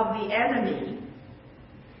yoke of the enemy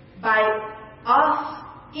by us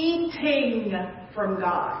eating from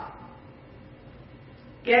God.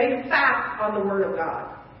 Getting fat on the Word of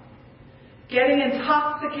God. Getting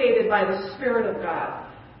intoxicated by the Spirit of God.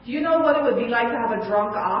 Do you know what it would be like to have a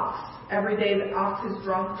drunk ox? Every day the ox is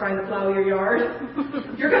drunk trying to plow your yard.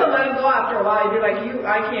 You're going to let him go after a while. You're like,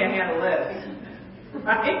 I can't handle this.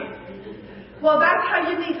 Right? Well, that's how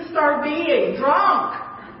you need to start being. Drunk.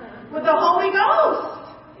 With the Holy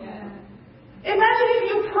Ghost. Yeah. Imagine if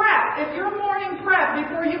you prep, if your morning prep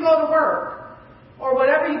before you go to work, or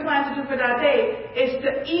whatever you plan to do for that day, is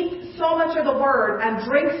to eat so much of the Word and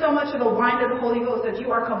drink so much of the wine of the Holy Ghost that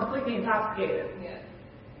you are completely intoxicated. Yeah.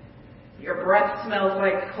 Your breath smells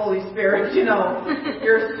like Holy Spirit,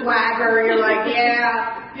 your swagger, you're like,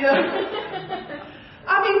 yeah.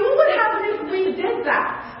 I mean, what would happen if we did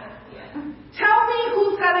that? Yeah. Tell me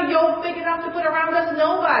who's got a yoke big enough to put around us?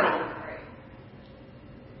 Nobody.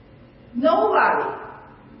 Nobody.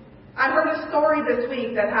 I heard a story this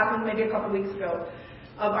week that happened maybe a couple weeks ago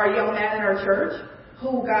of our young man in our church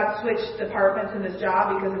who got switched departments in his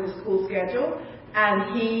job because of his school schedule.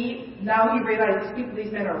 And now he realizes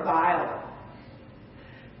these men are vile.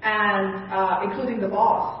 And including the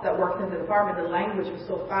boss that worked in the department, the language was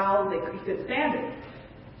so foul he couldn't stand it.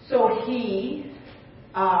 So he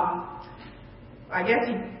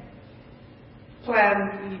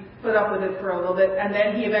put up with it for a little bit, and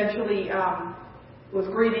then he eventually was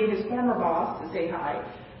greeting his former boss to say hi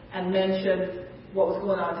and mentioned what was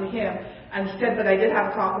going on to him. And he said, but I did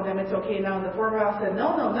have a talk with him, it's okay now. And the former boss said,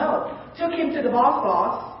 no. Took him to the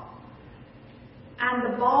boss, and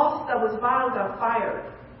the boss that was vile got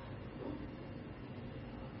fired.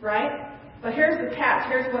 Right? But here's the catch.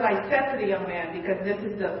 Here's what I said to the young man, because this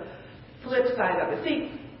is the flip side of it.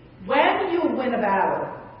 See, when you win a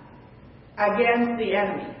battle against the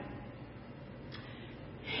enemy,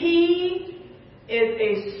 he is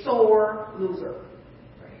a sore loser.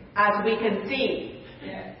 As we can see.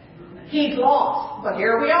 He's lost, but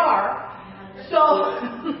here we are. So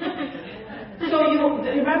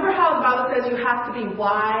you remember how the Bible says you have to be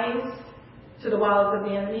wise to the wiles of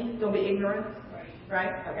the enemy? Don't be ignorant.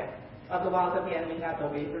 Right? Okay. Of the wiles of the enemy, not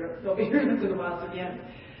don't be ignorant to the wiles of the enemy.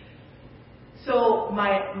 So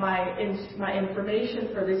my information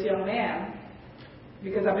for this young man,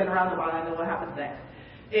 because I've been around a while, I know what happens next,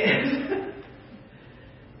 is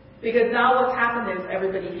because now what's happened is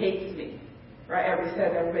everybody hates me. Right?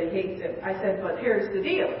 Everybody hates him. I said, but here's the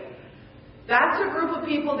deal. That's a group of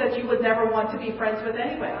people that you would never want to be friends with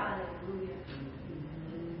anyway.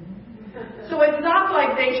 So it's not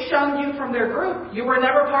like they shunned you from their group. You were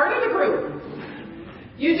never part of the group.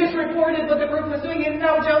 You just reported what the group was doing. Isn't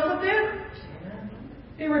that what Joseph did?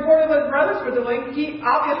 He reported what his brothers were doing. He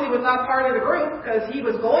obviously was not part of the group because he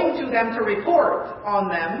was going to them to report on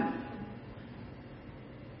them.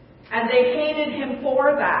 And they hated him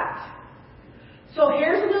for that. So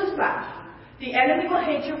here's a newsflash. The enemy will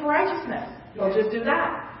hate you for righteousness. He'll just do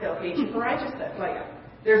that. He'll hate you for righteousness.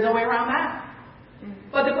 There's no way around that.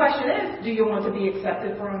 But the question is, do you want to be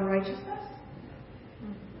accepted for unrighteousness?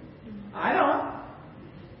 I don't.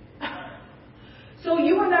 So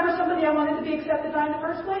you were never somebody I wanted to be accepted by in the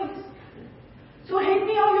first place. So hate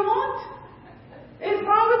me all you want. It's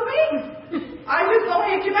wrong with me. I just don't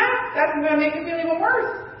hate you back. That's going to make you feel even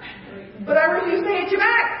worse. But I refuse to hate you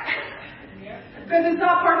back. Because it's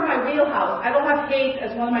not part of my wheelhouse. I don't have hate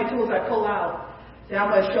as one of my tools I pull out. Say,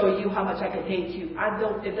 I'm going to show you how much I can hate you.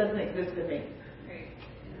 It doesn't exist in me.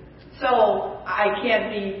 So I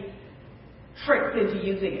can't be tricked into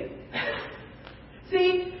using it.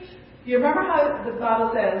 See, you remember how the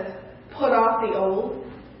Bible says, put off the old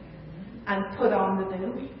and put on the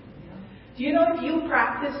new? Do you know if you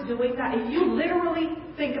practice doing that, if you literally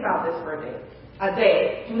think about this for a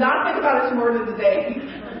day, do not think about it for more than a day.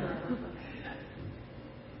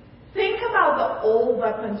 Think about the old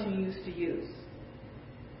weapons you used to use.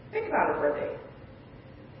 Think about it for a day.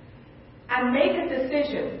 And make a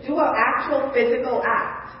decision. Do an actual physical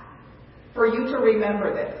act for you to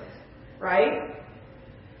remember this. Right?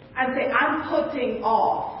 And say, I'm putting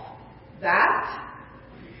off that.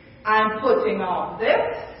 I'm putting off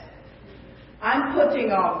this. I'm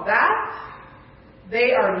putting off that.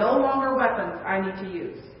 They are no longer weapons I need to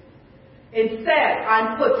use. Instead,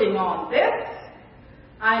 I'm putting on this.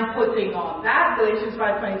 I'm putting on that. Galatians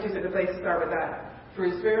 5:22 is a place to start with that.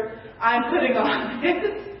 Fruit of Spirit. I'm putting on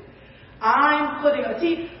this. I'm putting on.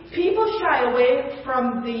 See, people shy away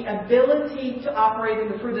from the ability to operate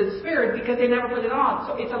in the fruit of the Spirit because they never put it on.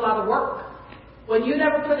 So it's a lot of work. When you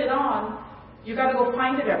never put it on, You got to go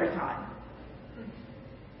find it every time.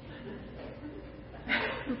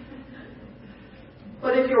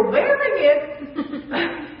 But if you're wearing it,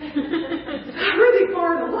 it's not really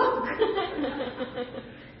far to look.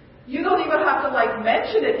 You don't even have to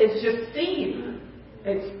mention it. It's just seen.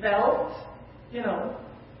 It's felt.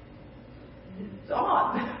 It's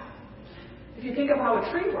on. If you think of how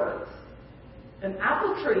a tree works, an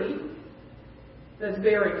apple tree that's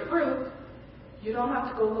bearing fruit, you don't have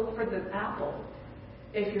to go look for the apple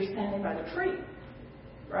if you're standing by the tree,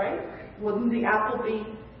 right? Wouldn't the apple be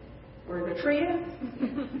where the tree is?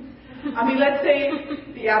 Let's say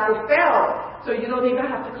the apple fell, so you don't even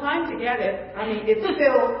have to climb to get it. It's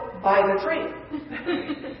still by the tree.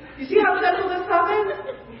 You see how simple this stuff is?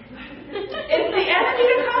 It's the enemy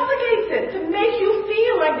that complicates it, to make you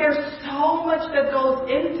feel like there's so much that goes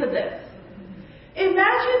into this.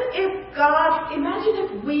 Imagine if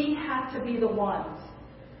we had to be the ones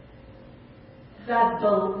that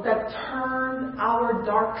turn our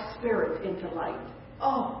dark spirit into light.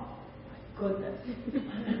 Oh, my goodness.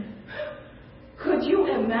 Could you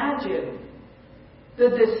imagine the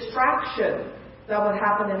distraction that would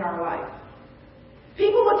happen in our life?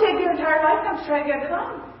 People would take their entire lifetime to try to get it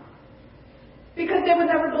done. Because they would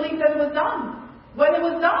never believe that it was done when it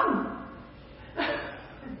was done.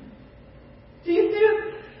 Do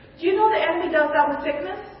you know the enemy does that with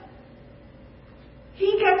sickness?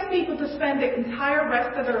 He gets people to spend the entire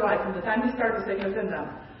rest of their life, from the time he starts the sickness in them,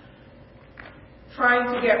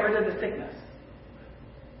 trying to get rid of the sickness.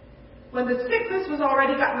 When the sickness was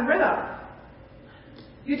already gotten rid of.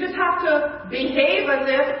 You just have to behave as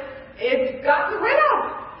if it's gotten rid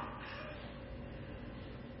of.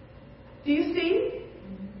 Do you see?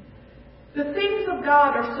 The things of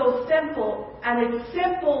God are so simple, and it's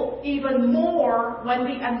simple even more when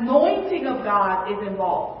the anointing of God is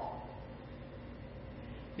involved.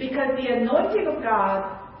 Because the anointing of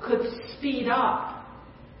God could speed up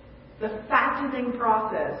the fattening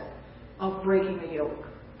process of breaking a yoke.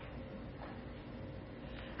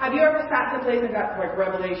 Have you ever sat in a place and got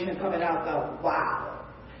revelation coming out of, wow,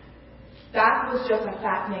 that was just a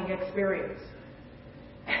fattening experience?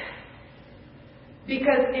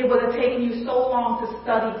 Because it would have taken you so long to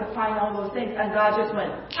study to find all those things, and God just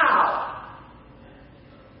went, pow!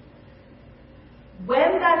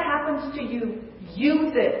 When that happens to you,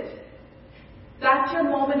 use it. That's your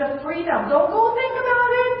moment of freedom. Don't go think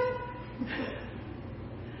about it.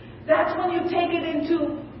 That's when you take it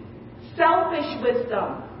into selfish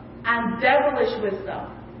wisdom and devilish wisdom.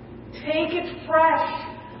 Take it fresh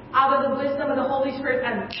out of the wisdom of the Holy Spirit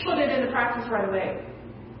and put it into practice right away.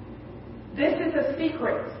 This is a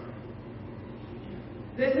secret.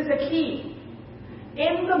 This is a key.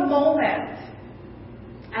 In the moment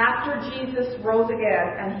after Jesus rose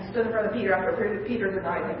again and he stood in front of Peter, after Peter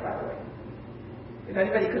denied him, by the way. If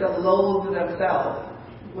anybody could have loathed themselves,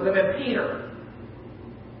 it would have been Peter.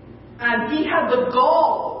 And he had the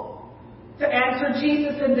gall to answer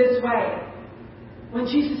Jesus in this way. When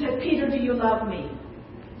Jesus said, Peter, do you love me?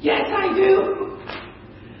 Yes, I do.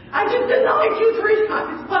 I just denied you 3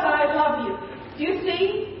 times, but I love you. Do you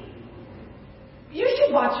see? You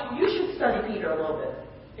should study Peter a little bit.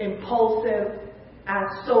 Impulsive,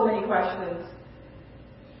 asks so many questions,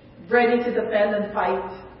 ready to defend and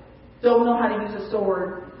fight, don't know how to use a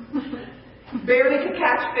sword, barely could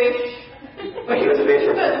catch fish, but he was a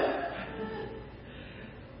fisherman.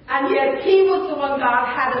 And yet he was the one God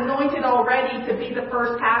had anointed already to be the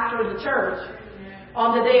first pastor of the church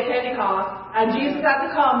on the day of Pentecost. And Jesus had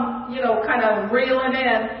to come, kind of reel him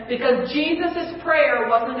in, because Jesus' prayer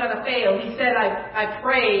wasn't going to fail. He said, I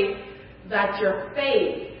pray that your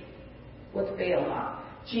faith would fail not.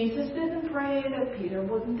 Jesus didn't pray that Peter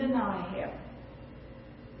wouldn't deny him.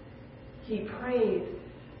 He prayed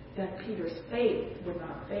that Peter's faith would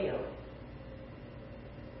not fail.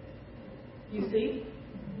 You see?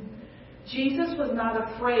 Jesus was not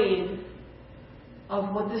afraid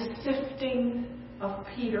of what the sifting of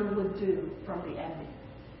Peter would do from the enemy.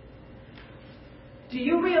 Do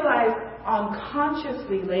you realize,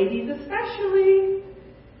 unconsciously, ladies especially,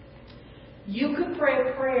 you could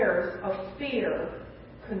pray prayers of fear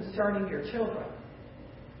concerning your children,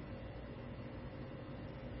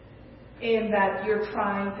 in that you're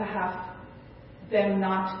trying to have them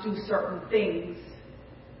not do certain things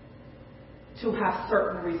to have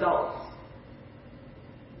certain results.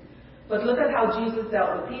 But look at how Jesus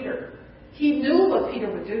dealt with Peter. He knew what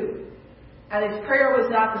Peter would do. And his prayer was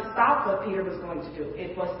not to stop what Peter was going to do.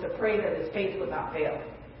 It was to pray that his faith would not fail.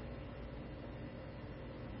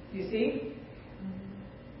 You see?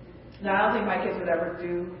 Now, I don't think my kids would ever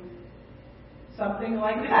do something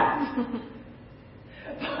like that.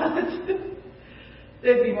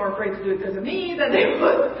 They'd be more afraid to do it because of me than they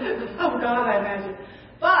would of God, I imagine.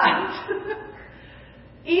 But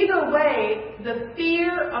either way, the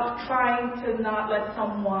fear of trying to not let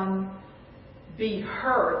someone be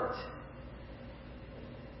hurt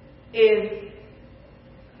is,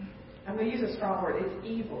 I'm going to use a strong word, it's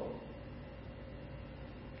evil.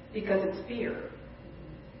 Because it's fear.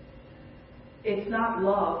 It's not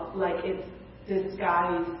love like it's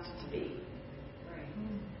disguised to be. Right.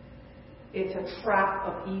 It's a trap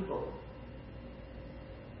of evil.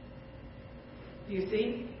 Do you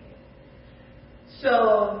see?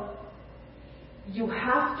 So, you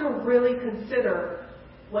have to really consider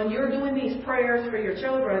when you're doing these prayers for your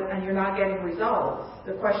children and you're not getting results,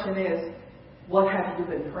 the question is, what have you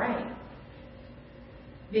been praying?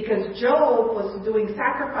 Because Job was doing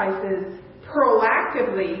sacrifices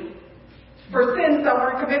proactively for sins that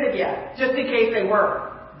weren't committed yet, just in case they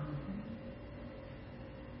were.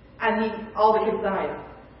 And all the kids died.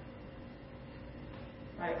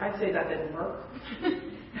 Right? I'd say that didn't work.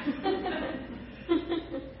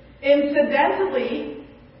 Incidentally,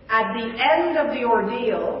 at the end of the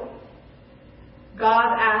ordeal,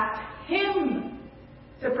 God asked him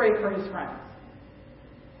to pray for his friends.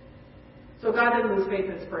 So God didn't lose faith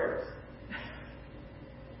in his prayers.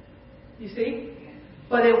 You see?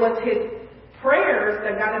 But it was his prayers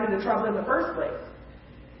that got him into trouble in the first place.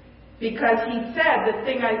 Because he said, the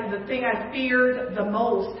thing I feared the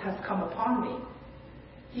most has come upon me.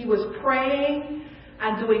 He was praying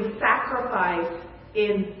and doing sacrifice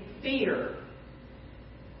in fear.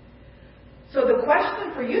 So the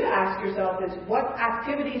question for you to ask yourself is, what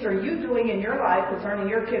activities are you doing in your life concerning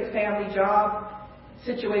your kids, family, job,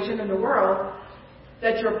 situation in the world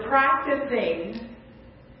that you're practicing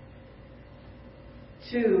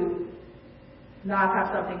to not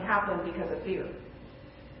have something happen because of fear?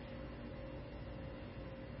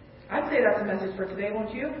 I'd say that's a message for today,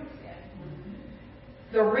 won't you?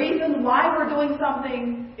 The reason why we're doing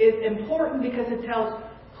something is important because it tells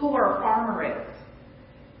who our farmer is.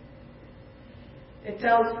 It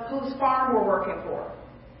tells whose farm we're working for.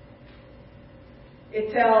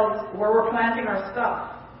 It tells where we're planting our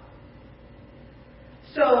stuff.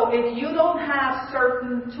 So if you don't have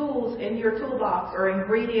certain tools in your toolbox or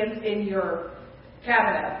ingredients in your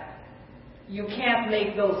cabinet, you can't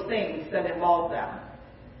make those things that involve them.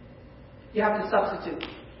 You have to substitute.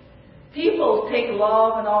 People take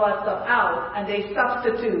love and all that stuff out and they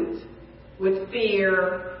substitute with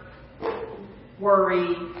fear,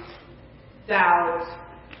 worry, doubt,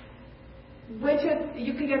 which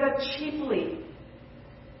you can get that cheaply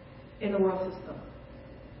in the world system.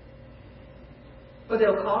 But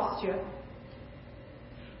it'll cost you.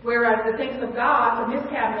 Whereas the things of God from his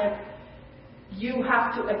cabinet, you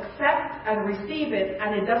have to accept and receive it,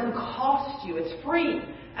 and it doesn't cost you. It's free.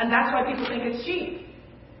 And that's why people think it's cheap.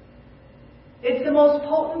 It's the most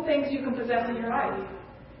potent things you can possess in your life.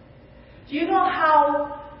 Do you know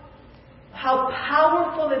how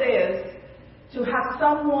powerful it is to have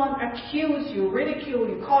someone accuse you, ridicule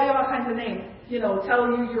you, call you all kinds of names, tell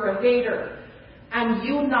you you're a hater, and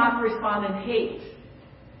you not respond in hate?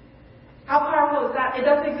 How powerful is that? It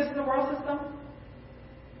doesn't exist in the world system.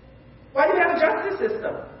 Why do we have a justice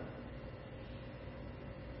system?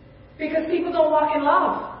 Because people don't walk in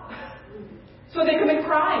love. So they commit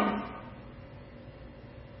crimes.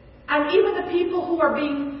 And even the people who are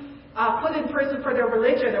being put in prison for their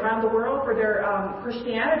religion around the world, for their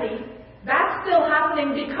Christianity, that's still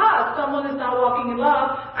happening because someone is not walking in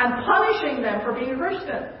love and punishing them for being a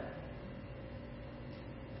Christian.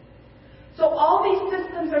 So all these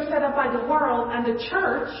systems are set up by the world, and the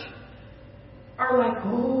church are like,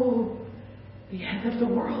 oh, the end of the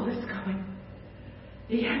world is coming.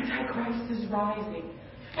 The Antichrist is rising.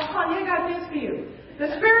 Well, honey, I got news for you. The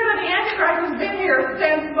spirit of the Antichrist has been here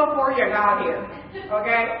since before you got here.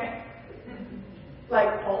 Okay?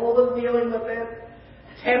 Like Paul was dealing with it.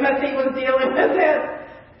 Timothy was dealing with it.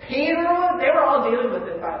 Peter was, they were all dealing with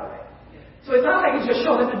it, by the way. So it's not like it just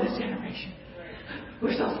showed up in this generation.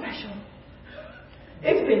 We're so special.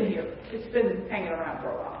 It's been here. It's been hanging around for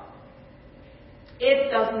a while.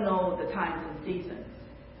 It doesn't know the times and seasons.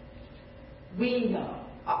 We know.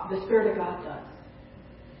 The Spirit of God does.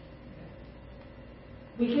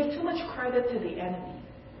 We give too much credit to the enemy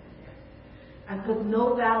and put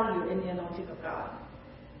no value in the anointing of God.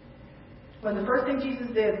 When the first thing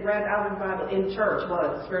Jesus did, read out of the Bible in church,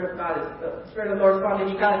 was the Spirit of God is the Spirit of the Lord is upon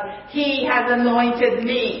me because He has anointed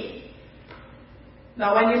me.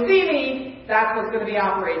 Now, when you see me, that's what's going to be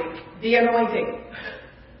operating. The anointing.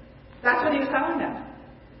 That's what He was telling them.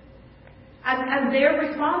 And their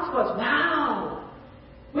response was, wow,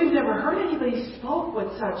 we've never heard anybody spoke with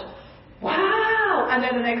such, wow, and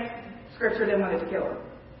then the next scripture they wanted to kill him.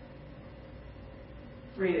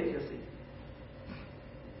 Read it, you'll see.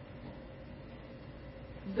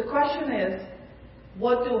 The question is,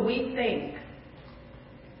 what do we think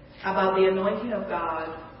about the anointing of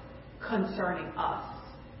God concerning us?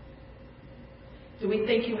 Do we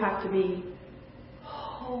think you have to be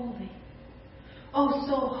holy? Oh,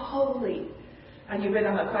 so holy. And you've been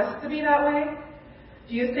on a quest to be that way?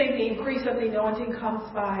 Do you think the increase of the anointing comes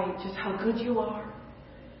by just how good you are?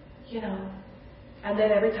 You know, and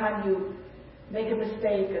then every time you make a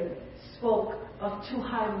mistake and spoke of too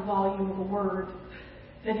high a volume of a word,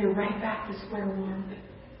 then you're right back to square one.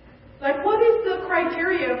 Like, what is the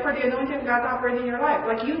criteria for the anointing of God operating in your life?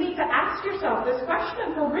 Like, you need to ask yourself this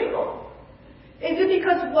question for real. Is it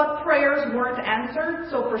because what prayers weren't answered?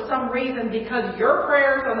 So for some reason, because your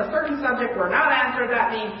prayers on a certain subject were not answered,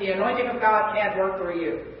 that means the anointing of God can't work through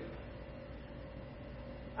you.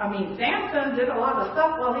 I mean, Samson did a lot of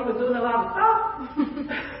stuff while he was doing a lot of stuff.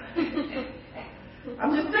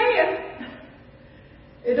 I'm just saying.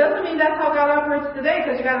 It doesn't mean that's how God operates today,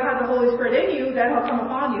 because you got to have the Holy Spirit in you, that will come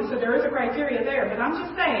upon you. So there is a criteria there. But I'm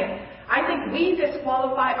just saying, I think we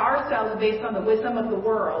disqualify ourselves based on the wisdom of the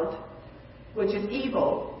world, which is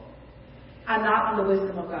evil, and not on the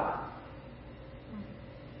wisdom of God.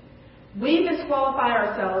 We disqualify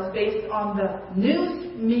ourselves based on the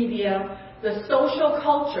news media, the social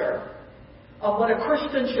culture of what a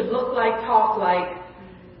Christian should look like, talk like,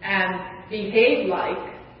 and behave like,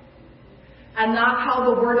 and not how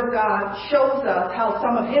the Word of God shows us how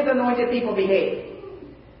some of His anointed people behave.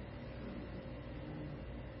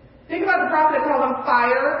 Think about the prophet that called on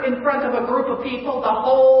fire in front of a group of people, the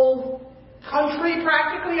whole country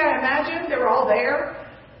practically, I imagine. They were all there.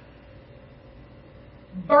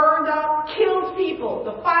 Burned up, killed people,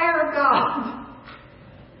 the fire of God.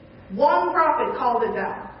 One prophet called it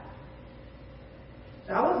down.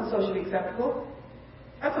 That wasn't socially acceptable.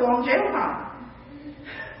 That's a long jail time.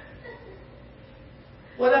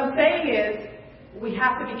 What I'm saying is, we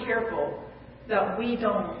have to be careful that we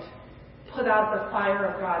don't put out the fire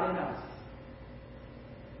of God in us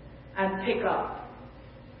and pick up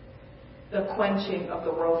the quenching of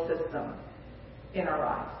the world system in our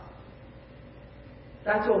lives.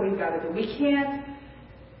 That's what we've got to do. We can't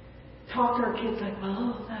talk to our kids like,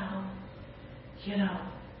 oh, now, you know,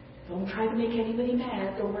 don't try to make anybody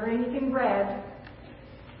mad. Don't wear anything red.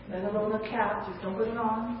 Let alone a cap. Just don't put it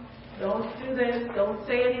on. Don't do this. Don't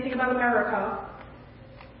say anything about America.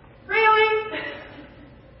 Really?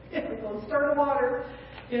 Don't stir the water.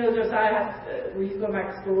 You know, Josiah we used to go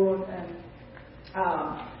back to school, and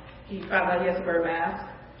he found out he has to wear a mask.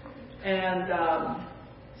 And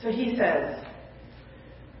so he says,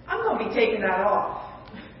 I'm going to be taking that off.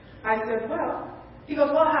 I said, well, he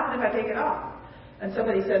goes, what happens if I take it off? And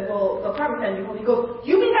somebody said, well, they'll probably send you home. He goes,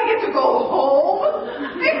 you mean I get to go home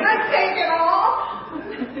if I take it off?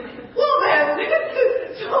 Well, then,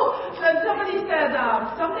 so then somebody said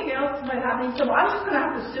something else might happen. He said, well, I'm just going to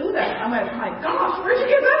have to sue them. I'm like, my gosh, where'd you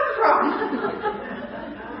get that from?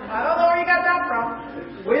 I don't know where you got that from.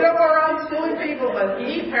 We don't go around suing people, but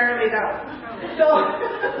he apparently does. So,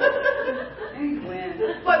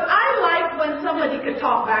 but I like when somebody could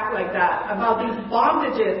talk back like that about these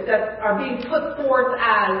bondages that are being put forth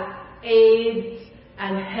as aids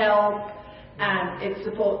and help, and it's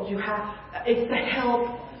to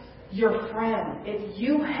help your friend. It's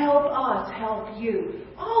you help us, help you.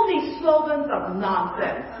 All these slogans of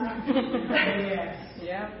nonsense. Yes.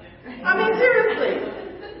 Yeah. I mean, seriously.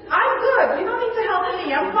 I'm good. You don't need to help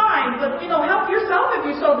me. I'm fine. But, help yourself if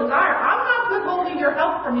you so desire. I'm not withholding your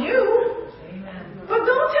help from you. Amen. But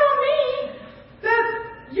don't tell me that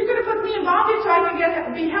you're going to put me in bondage so I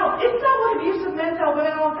can be helped. Isn't that what abusive men tell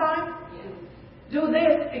women all the time? Yes. Do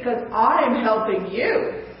this because I'm helping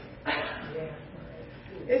you.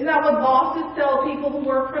 Isn't that what bosses tell people who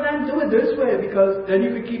work for them? Do it this way because then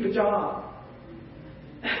you can keep a job.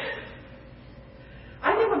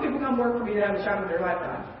 I think when people come work for me, they have a shot in their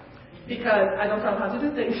lifetime. Because I don't tell them how to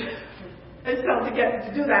do things. I just tell them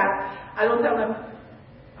to do that. I don't tell them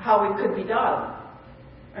how it could be done.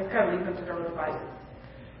 I kind of leave them to their own devices.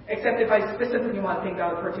 Except if I specifically want things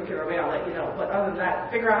out a particular way, I'll let you know. But other than that,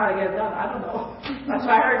 figure out how to get it done. I don't know. That's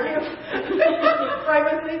why I heard you. Right,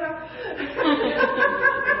 Miss Lisa?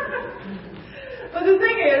 But the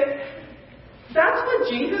thing is, that's what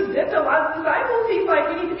Jesus did to a lot of disciples. He's like,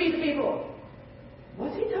 we need to feed the people.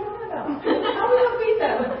 What's he talking about? How are we going to feed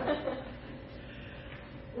them?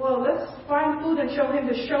 Well, let's find food and show him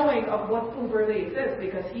the showing of what food really exists,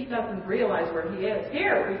 because he doesn't realize where he is.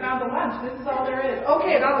 Here, we found the lunch. This is all there is.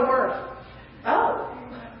 Okay, that'll work. Oh.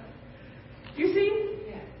 You see?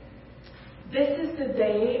 This is the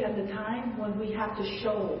when we have to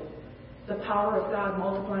show the power of God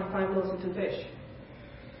multiplying 5 loaves and 2 fish.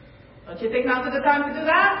 Don't you think now's the time to do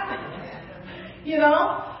that? You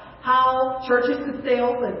know, how churches can stay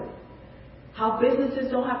open, how businesses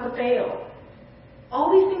don't have to fail. All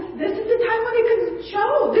these things, this is the time when it can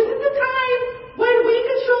show. This is the time when we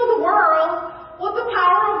can show the world what the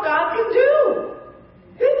power of God can do.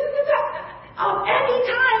 This is the time. Of any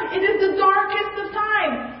time, it is the darkest of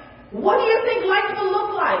time. What do you think life will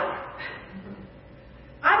look like?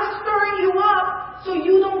 I'm stirring you up so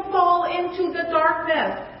you don't fall into the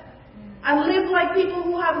darkness and live like people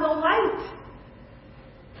who have no light.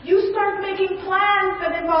 You start making plans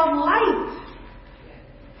that involve light.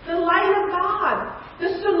 The light of God. The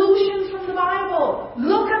solutions from the Bible.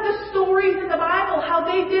 Look at the stories in the Bible, how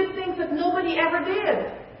they did things that nobody ever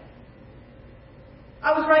did.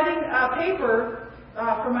 I was writing a paper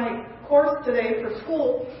for my course today for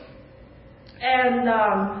school, and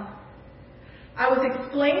I was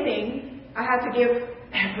explaining, I had to give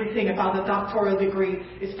everything about the doctoral degree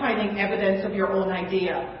is finding evidence of your own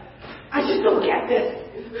idea. I just don't get this.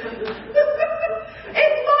 It's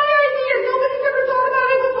my idea. Nobody's ever thought about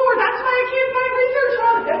it before. That's why I can't find research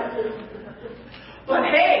on it. But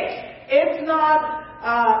hey, it's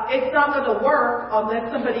not going to work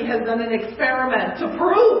unless somebody has done an experiment to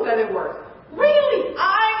prove that it works. Really,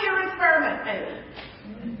 I'm your experiment. Anyway.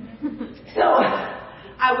 So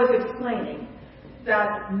I was explaining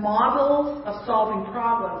that models of solving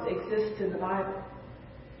problems exist in the Bible.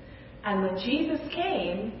 And when Jesus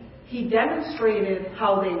came, he demonstrated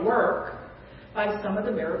how they work by some of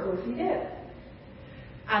the miracles he did.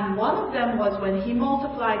 And one of them was when he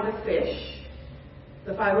multiplied the fish,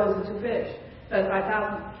 the 5 loaves and 2 fish, fed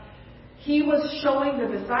 5,000. He was showing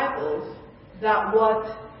the disciples that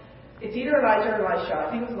it's either Elijah or Elisha,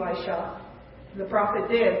 I think it was Elisha, the prophet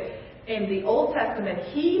did. In the Old Testament,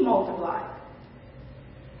 he multiplied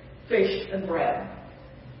fish and bread.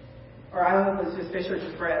 Or I don't know if it was just fish or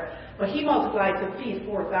just bread. But he multiplied to feed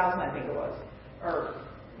 4,000, I think it was. Or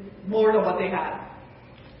more than what they had.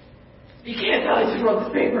 You can't tell I just wrote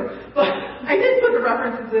this paper. But I did put the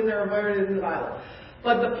references in there of where it is in the Bible.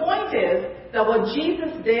 But the point is that what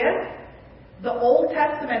Jesus did, the Old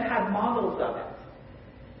Testament had models of it.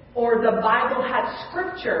 Or the Bible had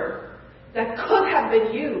scripture that could have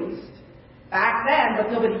been used back then,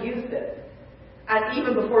 but nobody used it. And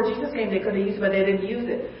even before Jesus came, they could have used it, but they didn't use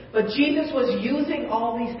it. But Jesus was using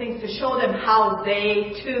all these things to show them how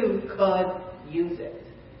they too could use it.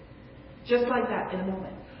 Just like that, in a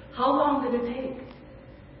moment. How long did it take?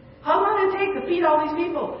 How long did it take to feed all these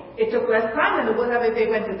people? It took less time than it would have if they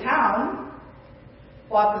went to town,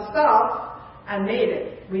 bought the stuff, and made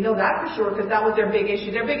it. We know that for sure because that was their big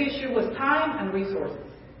issue. Their big issue was time and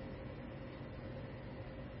resources.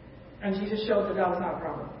 And Jesus showed that was not a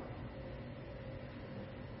problem.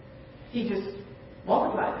 He just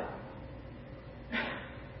multiplied it.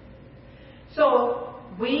 So,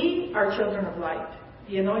 we are children of light.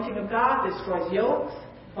 The anointing of God destroys yokes,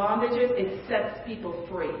 bondages, it sets people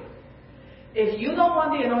free. If you don't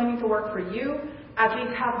want the anointing to work for you, at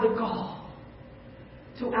least have the gall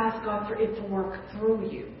to ask God for it to work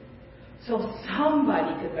through you. So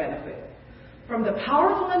somebody could benefit from the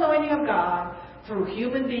powerful anointing of God through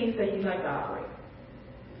human beings that He'd like to operate.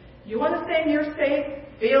 You want to stay in your state?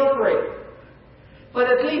 Feel free. But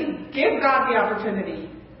at least give God the opportunity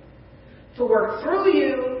to work through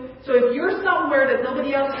you. So if you're somewhere that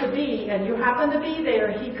nobody else could be and you happen to be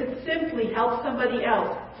there, He could simply help somebody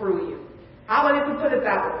else through you. How about if we put it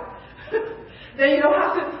that way? Then you don't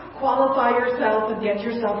have to qualify yourself and get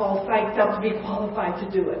yourself all psyched up to be qualified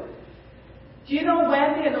to do it. Do you know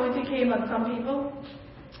when the anointing came on some people?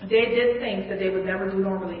 They did things that they would never do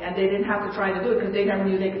normally, and they didn't have to try to do it because they never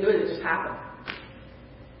knew they could do it. It just happened.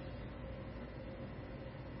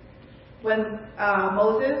 When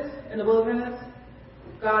Moses in the wilderness,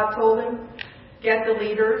 God told him, get the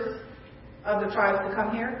leaders of the tribes to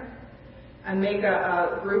come here and make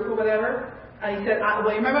a group or whatever. And he said,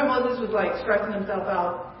 well, you remember Moses was like stressing himself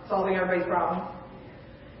out, solving everybody's problems.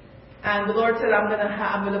 And the Lord said,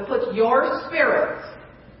 I'm going to put your spirit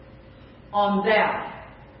on them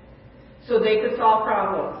so they could solve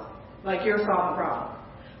problems like you're solving problems.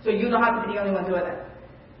 So you don't have to be the only one doing it.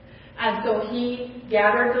 And so he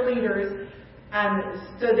gathered the leaders and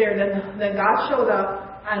stood there. Then God showed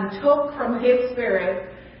up and took from His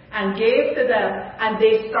spirit and gave to them, and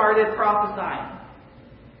they started prophesying.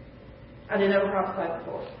 And they never prophesied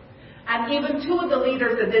before. And even 2 of the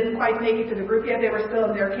leaders that didn't quite make it to the group yet, they were still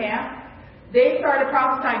in their camp, they started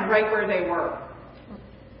prophesying right where they were.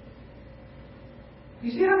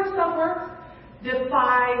 You see how this stuff works?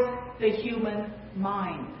 Defies the human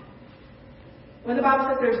mind. When the Bible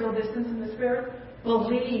says there's no distance in the Spirit,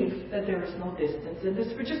 believe that there is no distance in the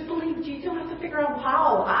Spirit. Just believe. You don't have to figure out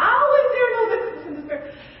how. How is there no distance in the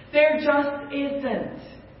Spirit? There just isn't.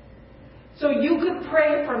 So you could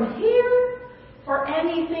pray from here for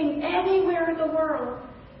anything, anywhere in the world,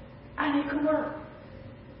 and it can work.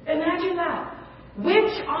 Imagine that.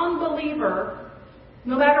 Which unbeliever,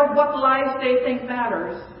 no matter what life they think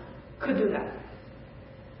matters, could do that?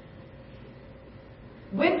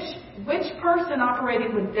 Which person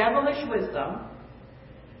operating with devilish wisdom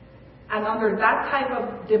and under that type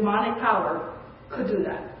of demonic power could do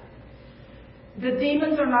that? The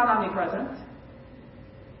demons are not omnipresent.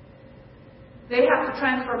 They have to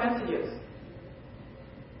transfer messages.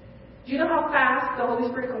 Do you know how fast the Holy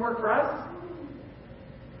Spirit can work for us?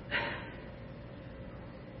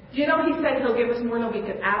 Do you know He said He'll give us more than we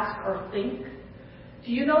could ask or think?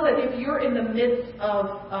 Do you know that if you're in the midst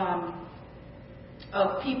of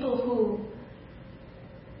people who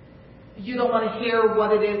you don't want to hear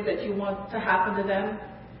what it is that you want to happen to them,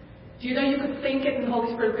 do you know you could think it and the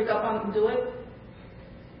Holy Spirit pick up on it and do it?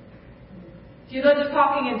 Do you know just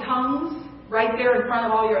talking in tongues right there in front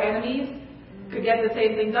of all your enemies could get the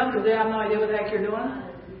same thing done because they have no idea what the heck you're doing?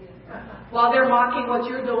 While they're mocking what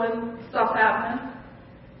you're doing, stuff's happening.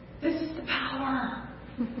 This is the power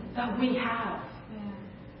that we have.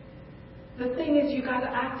 The thing is, you got to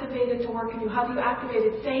activate it to work in you. How do you activate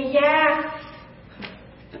it? Say yes.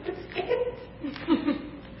 That's it.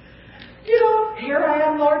 Here I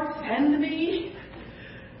am, Lord, send me.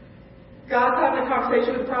 God's having a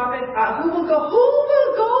conversation with the prophet. Who will go? Who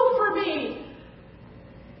will go for me?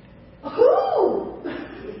 Who?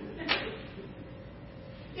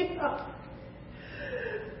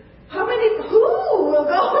 How many? Who will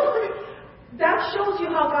go for me? That shows you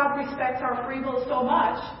how God respects our free will so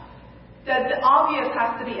much that the obvious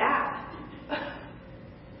has to be asked.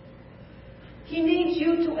 He needs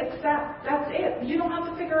you to accept. That's it. You don't have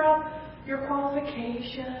to figure out your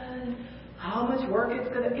qualification, how much work it's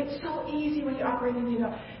going to... It's so easy when you operate in,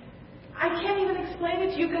 I can't even explain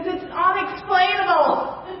it to you because it's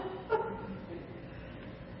unexplainable.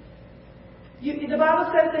 The Bible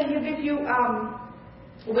says that He'll give you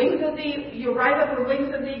wings of the... You ride up with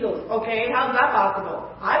wings of eagles. Okay, how's that possible?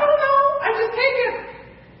 I don't know. I just take it.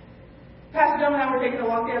 Pastor John and I were taking a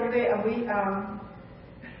walk the other day, and we,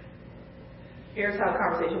 here's how the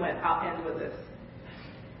conversation went. I'll end with this.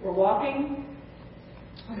 We're walking.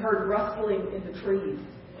 We heard rustling in the trees.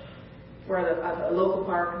 We're at a local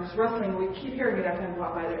park, and there's rustling. We keep hearing it every time we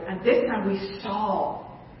walk by there. And this time we saw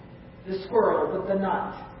the squirrel with the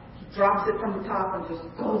nut. He drops it from the top and just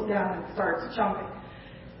goes down and starts jumping.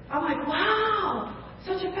 I'm like, wow,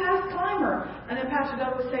 such a fast climber. And then Pastor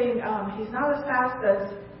Doug was saying he's not as fast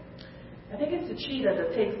as... I think it's the cheetah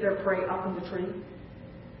that takes their prey up in the tree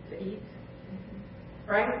to eat.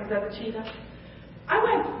 Right? Is that the cheetah? I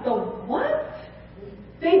went, the what?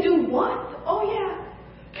 They do what? Oh, yeah.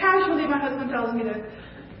 Casually, my husband tells me this.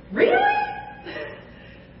 Really?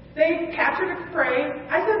 They captured a prey.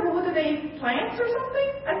 I said, well, what do they eat? Plants or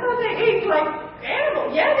something? I thought they ate, like,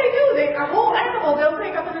 animals. Yeah, they do. A whole animal they'll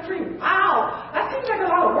take up in the tree. Wow. That seems like a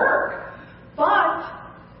lot of work. But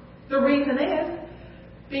the reason is,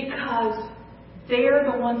 because they're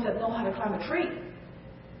the ones that know how to climb a tree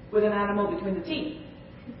with an animal between the teeth.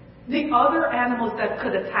 The other animals that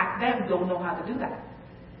could attack them don't know how to do that.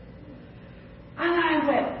 And I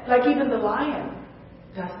went, like even the lion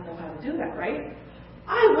doesn't know how to do that, right?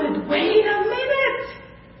 I went, wait a minute!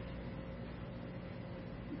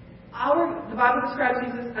 The Bible describes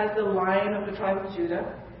Jesus as the Lion of the tribe of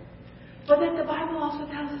Judah. But then the Bible also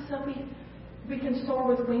tells us that we can soar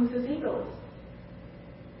with wings as eagles.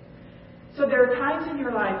 So there are times in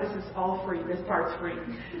your life, this is all free, this part's free.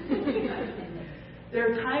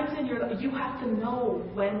 There are times in your life, you have to know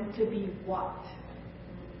when to be what?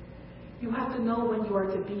 You have to know when you are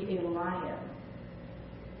to be a lion.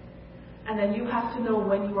 And then you have to know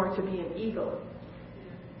when you are to be an eagle.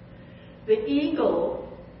 The eagle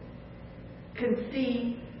can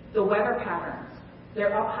see the weather patterns.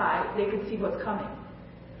 They're up high, they can see what's coming.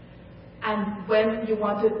 And when you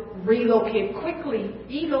want to relocate quickly,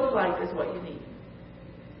 eagle flight is what you need.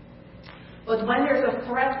 But when there's a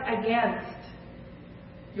threat against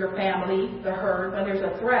your family, the herd, when there's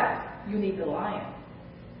a threat, you need the lion.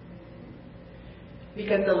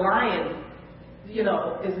 Because the lion,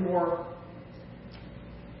 is more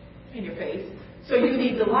in your face. So you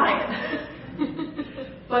need the lion.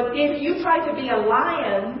 But if you try to be a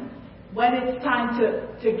lion when it's time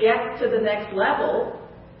to get to the next level,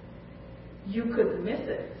 you could miss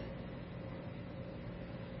it.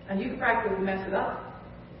 And you could practically mess it up.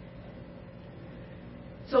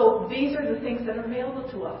 So So these are the things that are available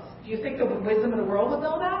to us. Do you think the wisdom of the world would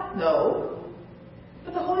know that? No.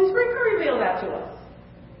 But the Holy Spirit can reveal that to us.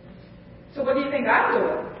 So what do you think I'm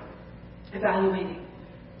doing? Evaluating.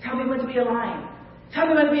 Tell me when to be a lion. Tell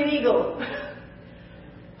me when to be an eagle.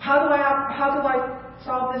 How do I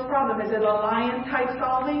solve this problem? Is it a lion type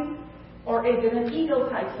solving? Or is it an eagle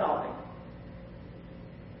type solving?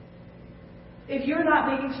 If you're not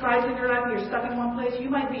making strides in your life and you're stuck in one place, you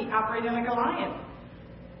might be operating like a lion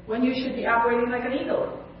when you should be operating like an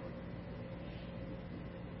eagle.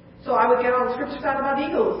 So I would get all the scriptures out about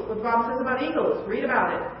eagles, what the Bible says about eagles. Read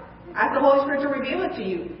about it. Ask the Holy Spirit to reveal it to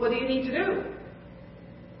you. What do you need to do?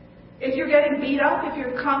 If you're getting beat up, if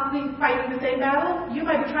you're constantly fighting the same battle, you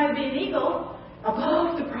might be trying to be an eagle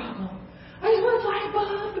above the problem. I just want to fly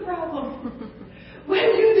above the problem.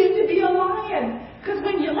 When you need to be a lion. Because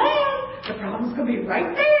when you land, the problem's going to be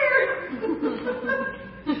right there.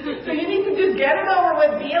 So you need to just get it over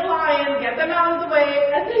with, be a lion, get them out of the way,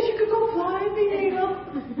 and then you can go fly and be an eagle.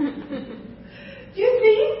 Do you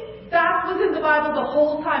see? That was in the Bible the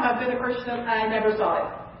whole time I've been a Christian, and I never saw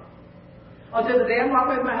it. Until the day I'm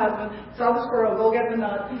walking with my husband, saw the squirrel, go get the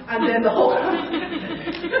nut, and then the whole time.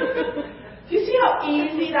 Do you see how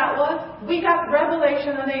easy that was? We got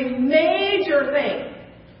revelation on a major thing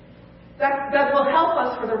that will help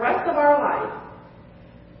us for the rest of our life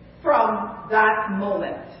from that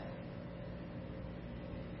moment.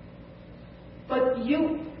 But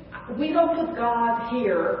we don't put God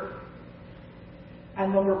here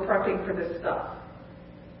and when we're prepping for this stuff.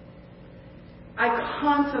 I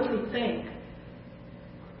constantly think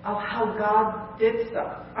of how God did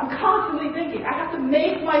stuff. I'm constantly thinking. I have to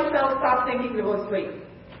make myself stop thinking to go to sleep.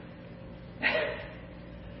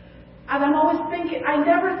 And I'm always thinking, I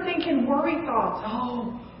never think in worry thoughts.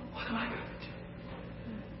 Oh, what am I going to do?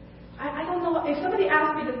 I don't know. If somebody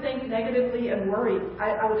asked me to think negatively and worry,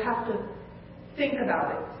 I would have to think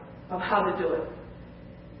about it, of how to do it.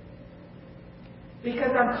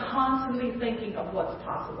 Because I'm constantly thinking of what's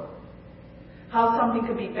possible. How something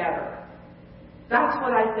could be better. That's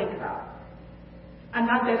what I think about. I'm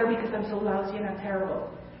not better because I'm so lousy and I'm terrible.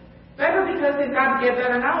 Better because it's got to get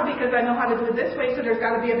better now because I know how to do it this way, so there's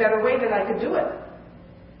got to be a better way that I could do it.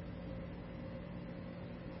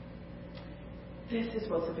 This is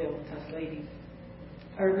what's available to us, ladies.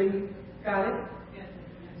 Everybody got it? Yes.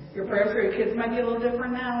 Your prayers for your kids might be a little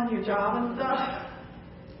different now and your job and stuff.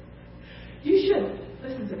 You should,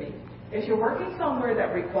 listen to me, if you're working somewhere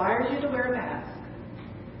that requires you to wear a mask,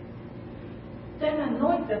 then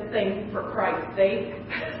anoint the thing for Christ's sake.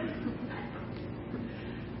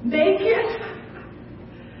 Make it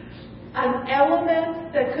an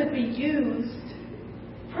element that could be used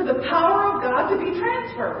for the power of God to be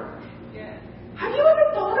transferred. Yeah. Have you ever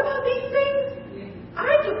thought about these things? Yeah.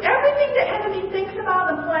 Everything the enemy thinks about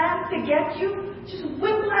and plans to get you, just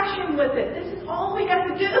whiplash him with it. This is all we got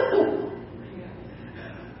to do. Yeah.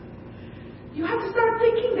 You have to start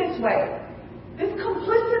thinking this way. This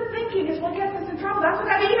complicit thinking is what gets us in trouble. That's what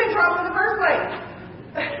got Eve in trouble in the first place.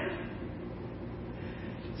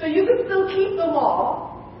 So you can still keep the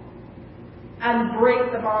law and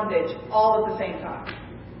break the bondage all at the same time.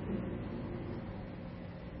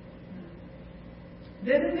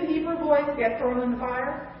 Didn't the Hebrew boys get thrown in the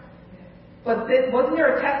fire? But wasn't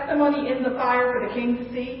there a testimony in the fire for the king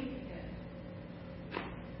to see?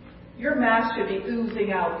 Your mask should be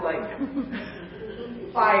oozing out like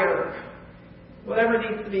fire. Whatever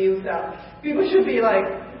needs to be used up. People should be like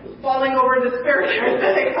falling over in the spirit and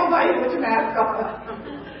saying, "Come by with your mask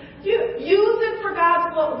on." You use it for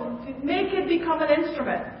God's will. Make it become an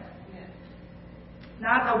instrument,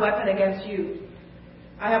 not a weapon against you.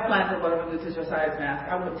 I have plans of what I'm going to do to Josiah's mask.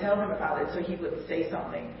 I would tell him about it so he would say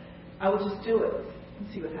something. I would just do it and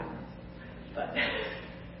see what happens. But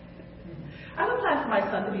I don't plan for my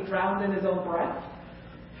son to be drowned in his own breath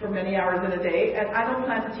for many hours in a day, and I don't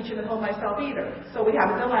plan to teach him at home myself either. So we have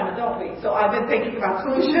a dilemma, don't we? So I've been thinking about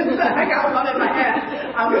solutions, and I got one in my head.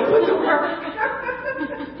 I'm going to put to work.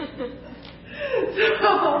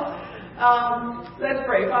 Let's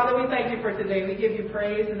pray. Father, we thank you for today. We give you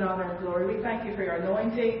praise and honor and glory. We thank you for your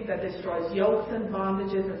anointing that destroys yokes and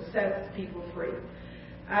bondages and sets people free.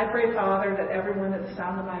 I pray, Father, that everyone at the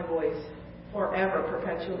sound of my voice, forever,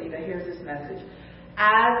 perpetually, that hears this message,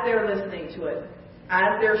 as they're listening to it,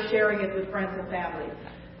 as they're sharing it with friends and family,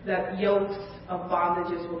 that yokes of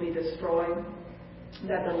bondages will be destroyed,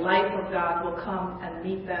 that the light of God will come and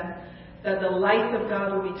meet them, that the light of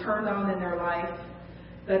God will be turned on in their life,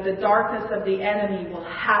 that the darkness of the enemy will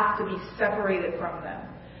have to be separated from them.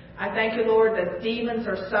 I thank you, Lord, that demons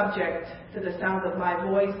are subject to the sound of my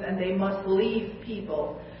voice and they must leave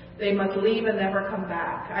people. they must leave and never come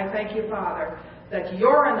back. I thank you, Father, that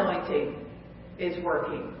your anointing is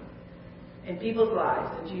working in people's lives.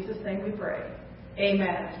 In Jesus' name we pray.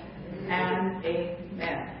 Amen and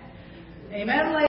amen. Amen.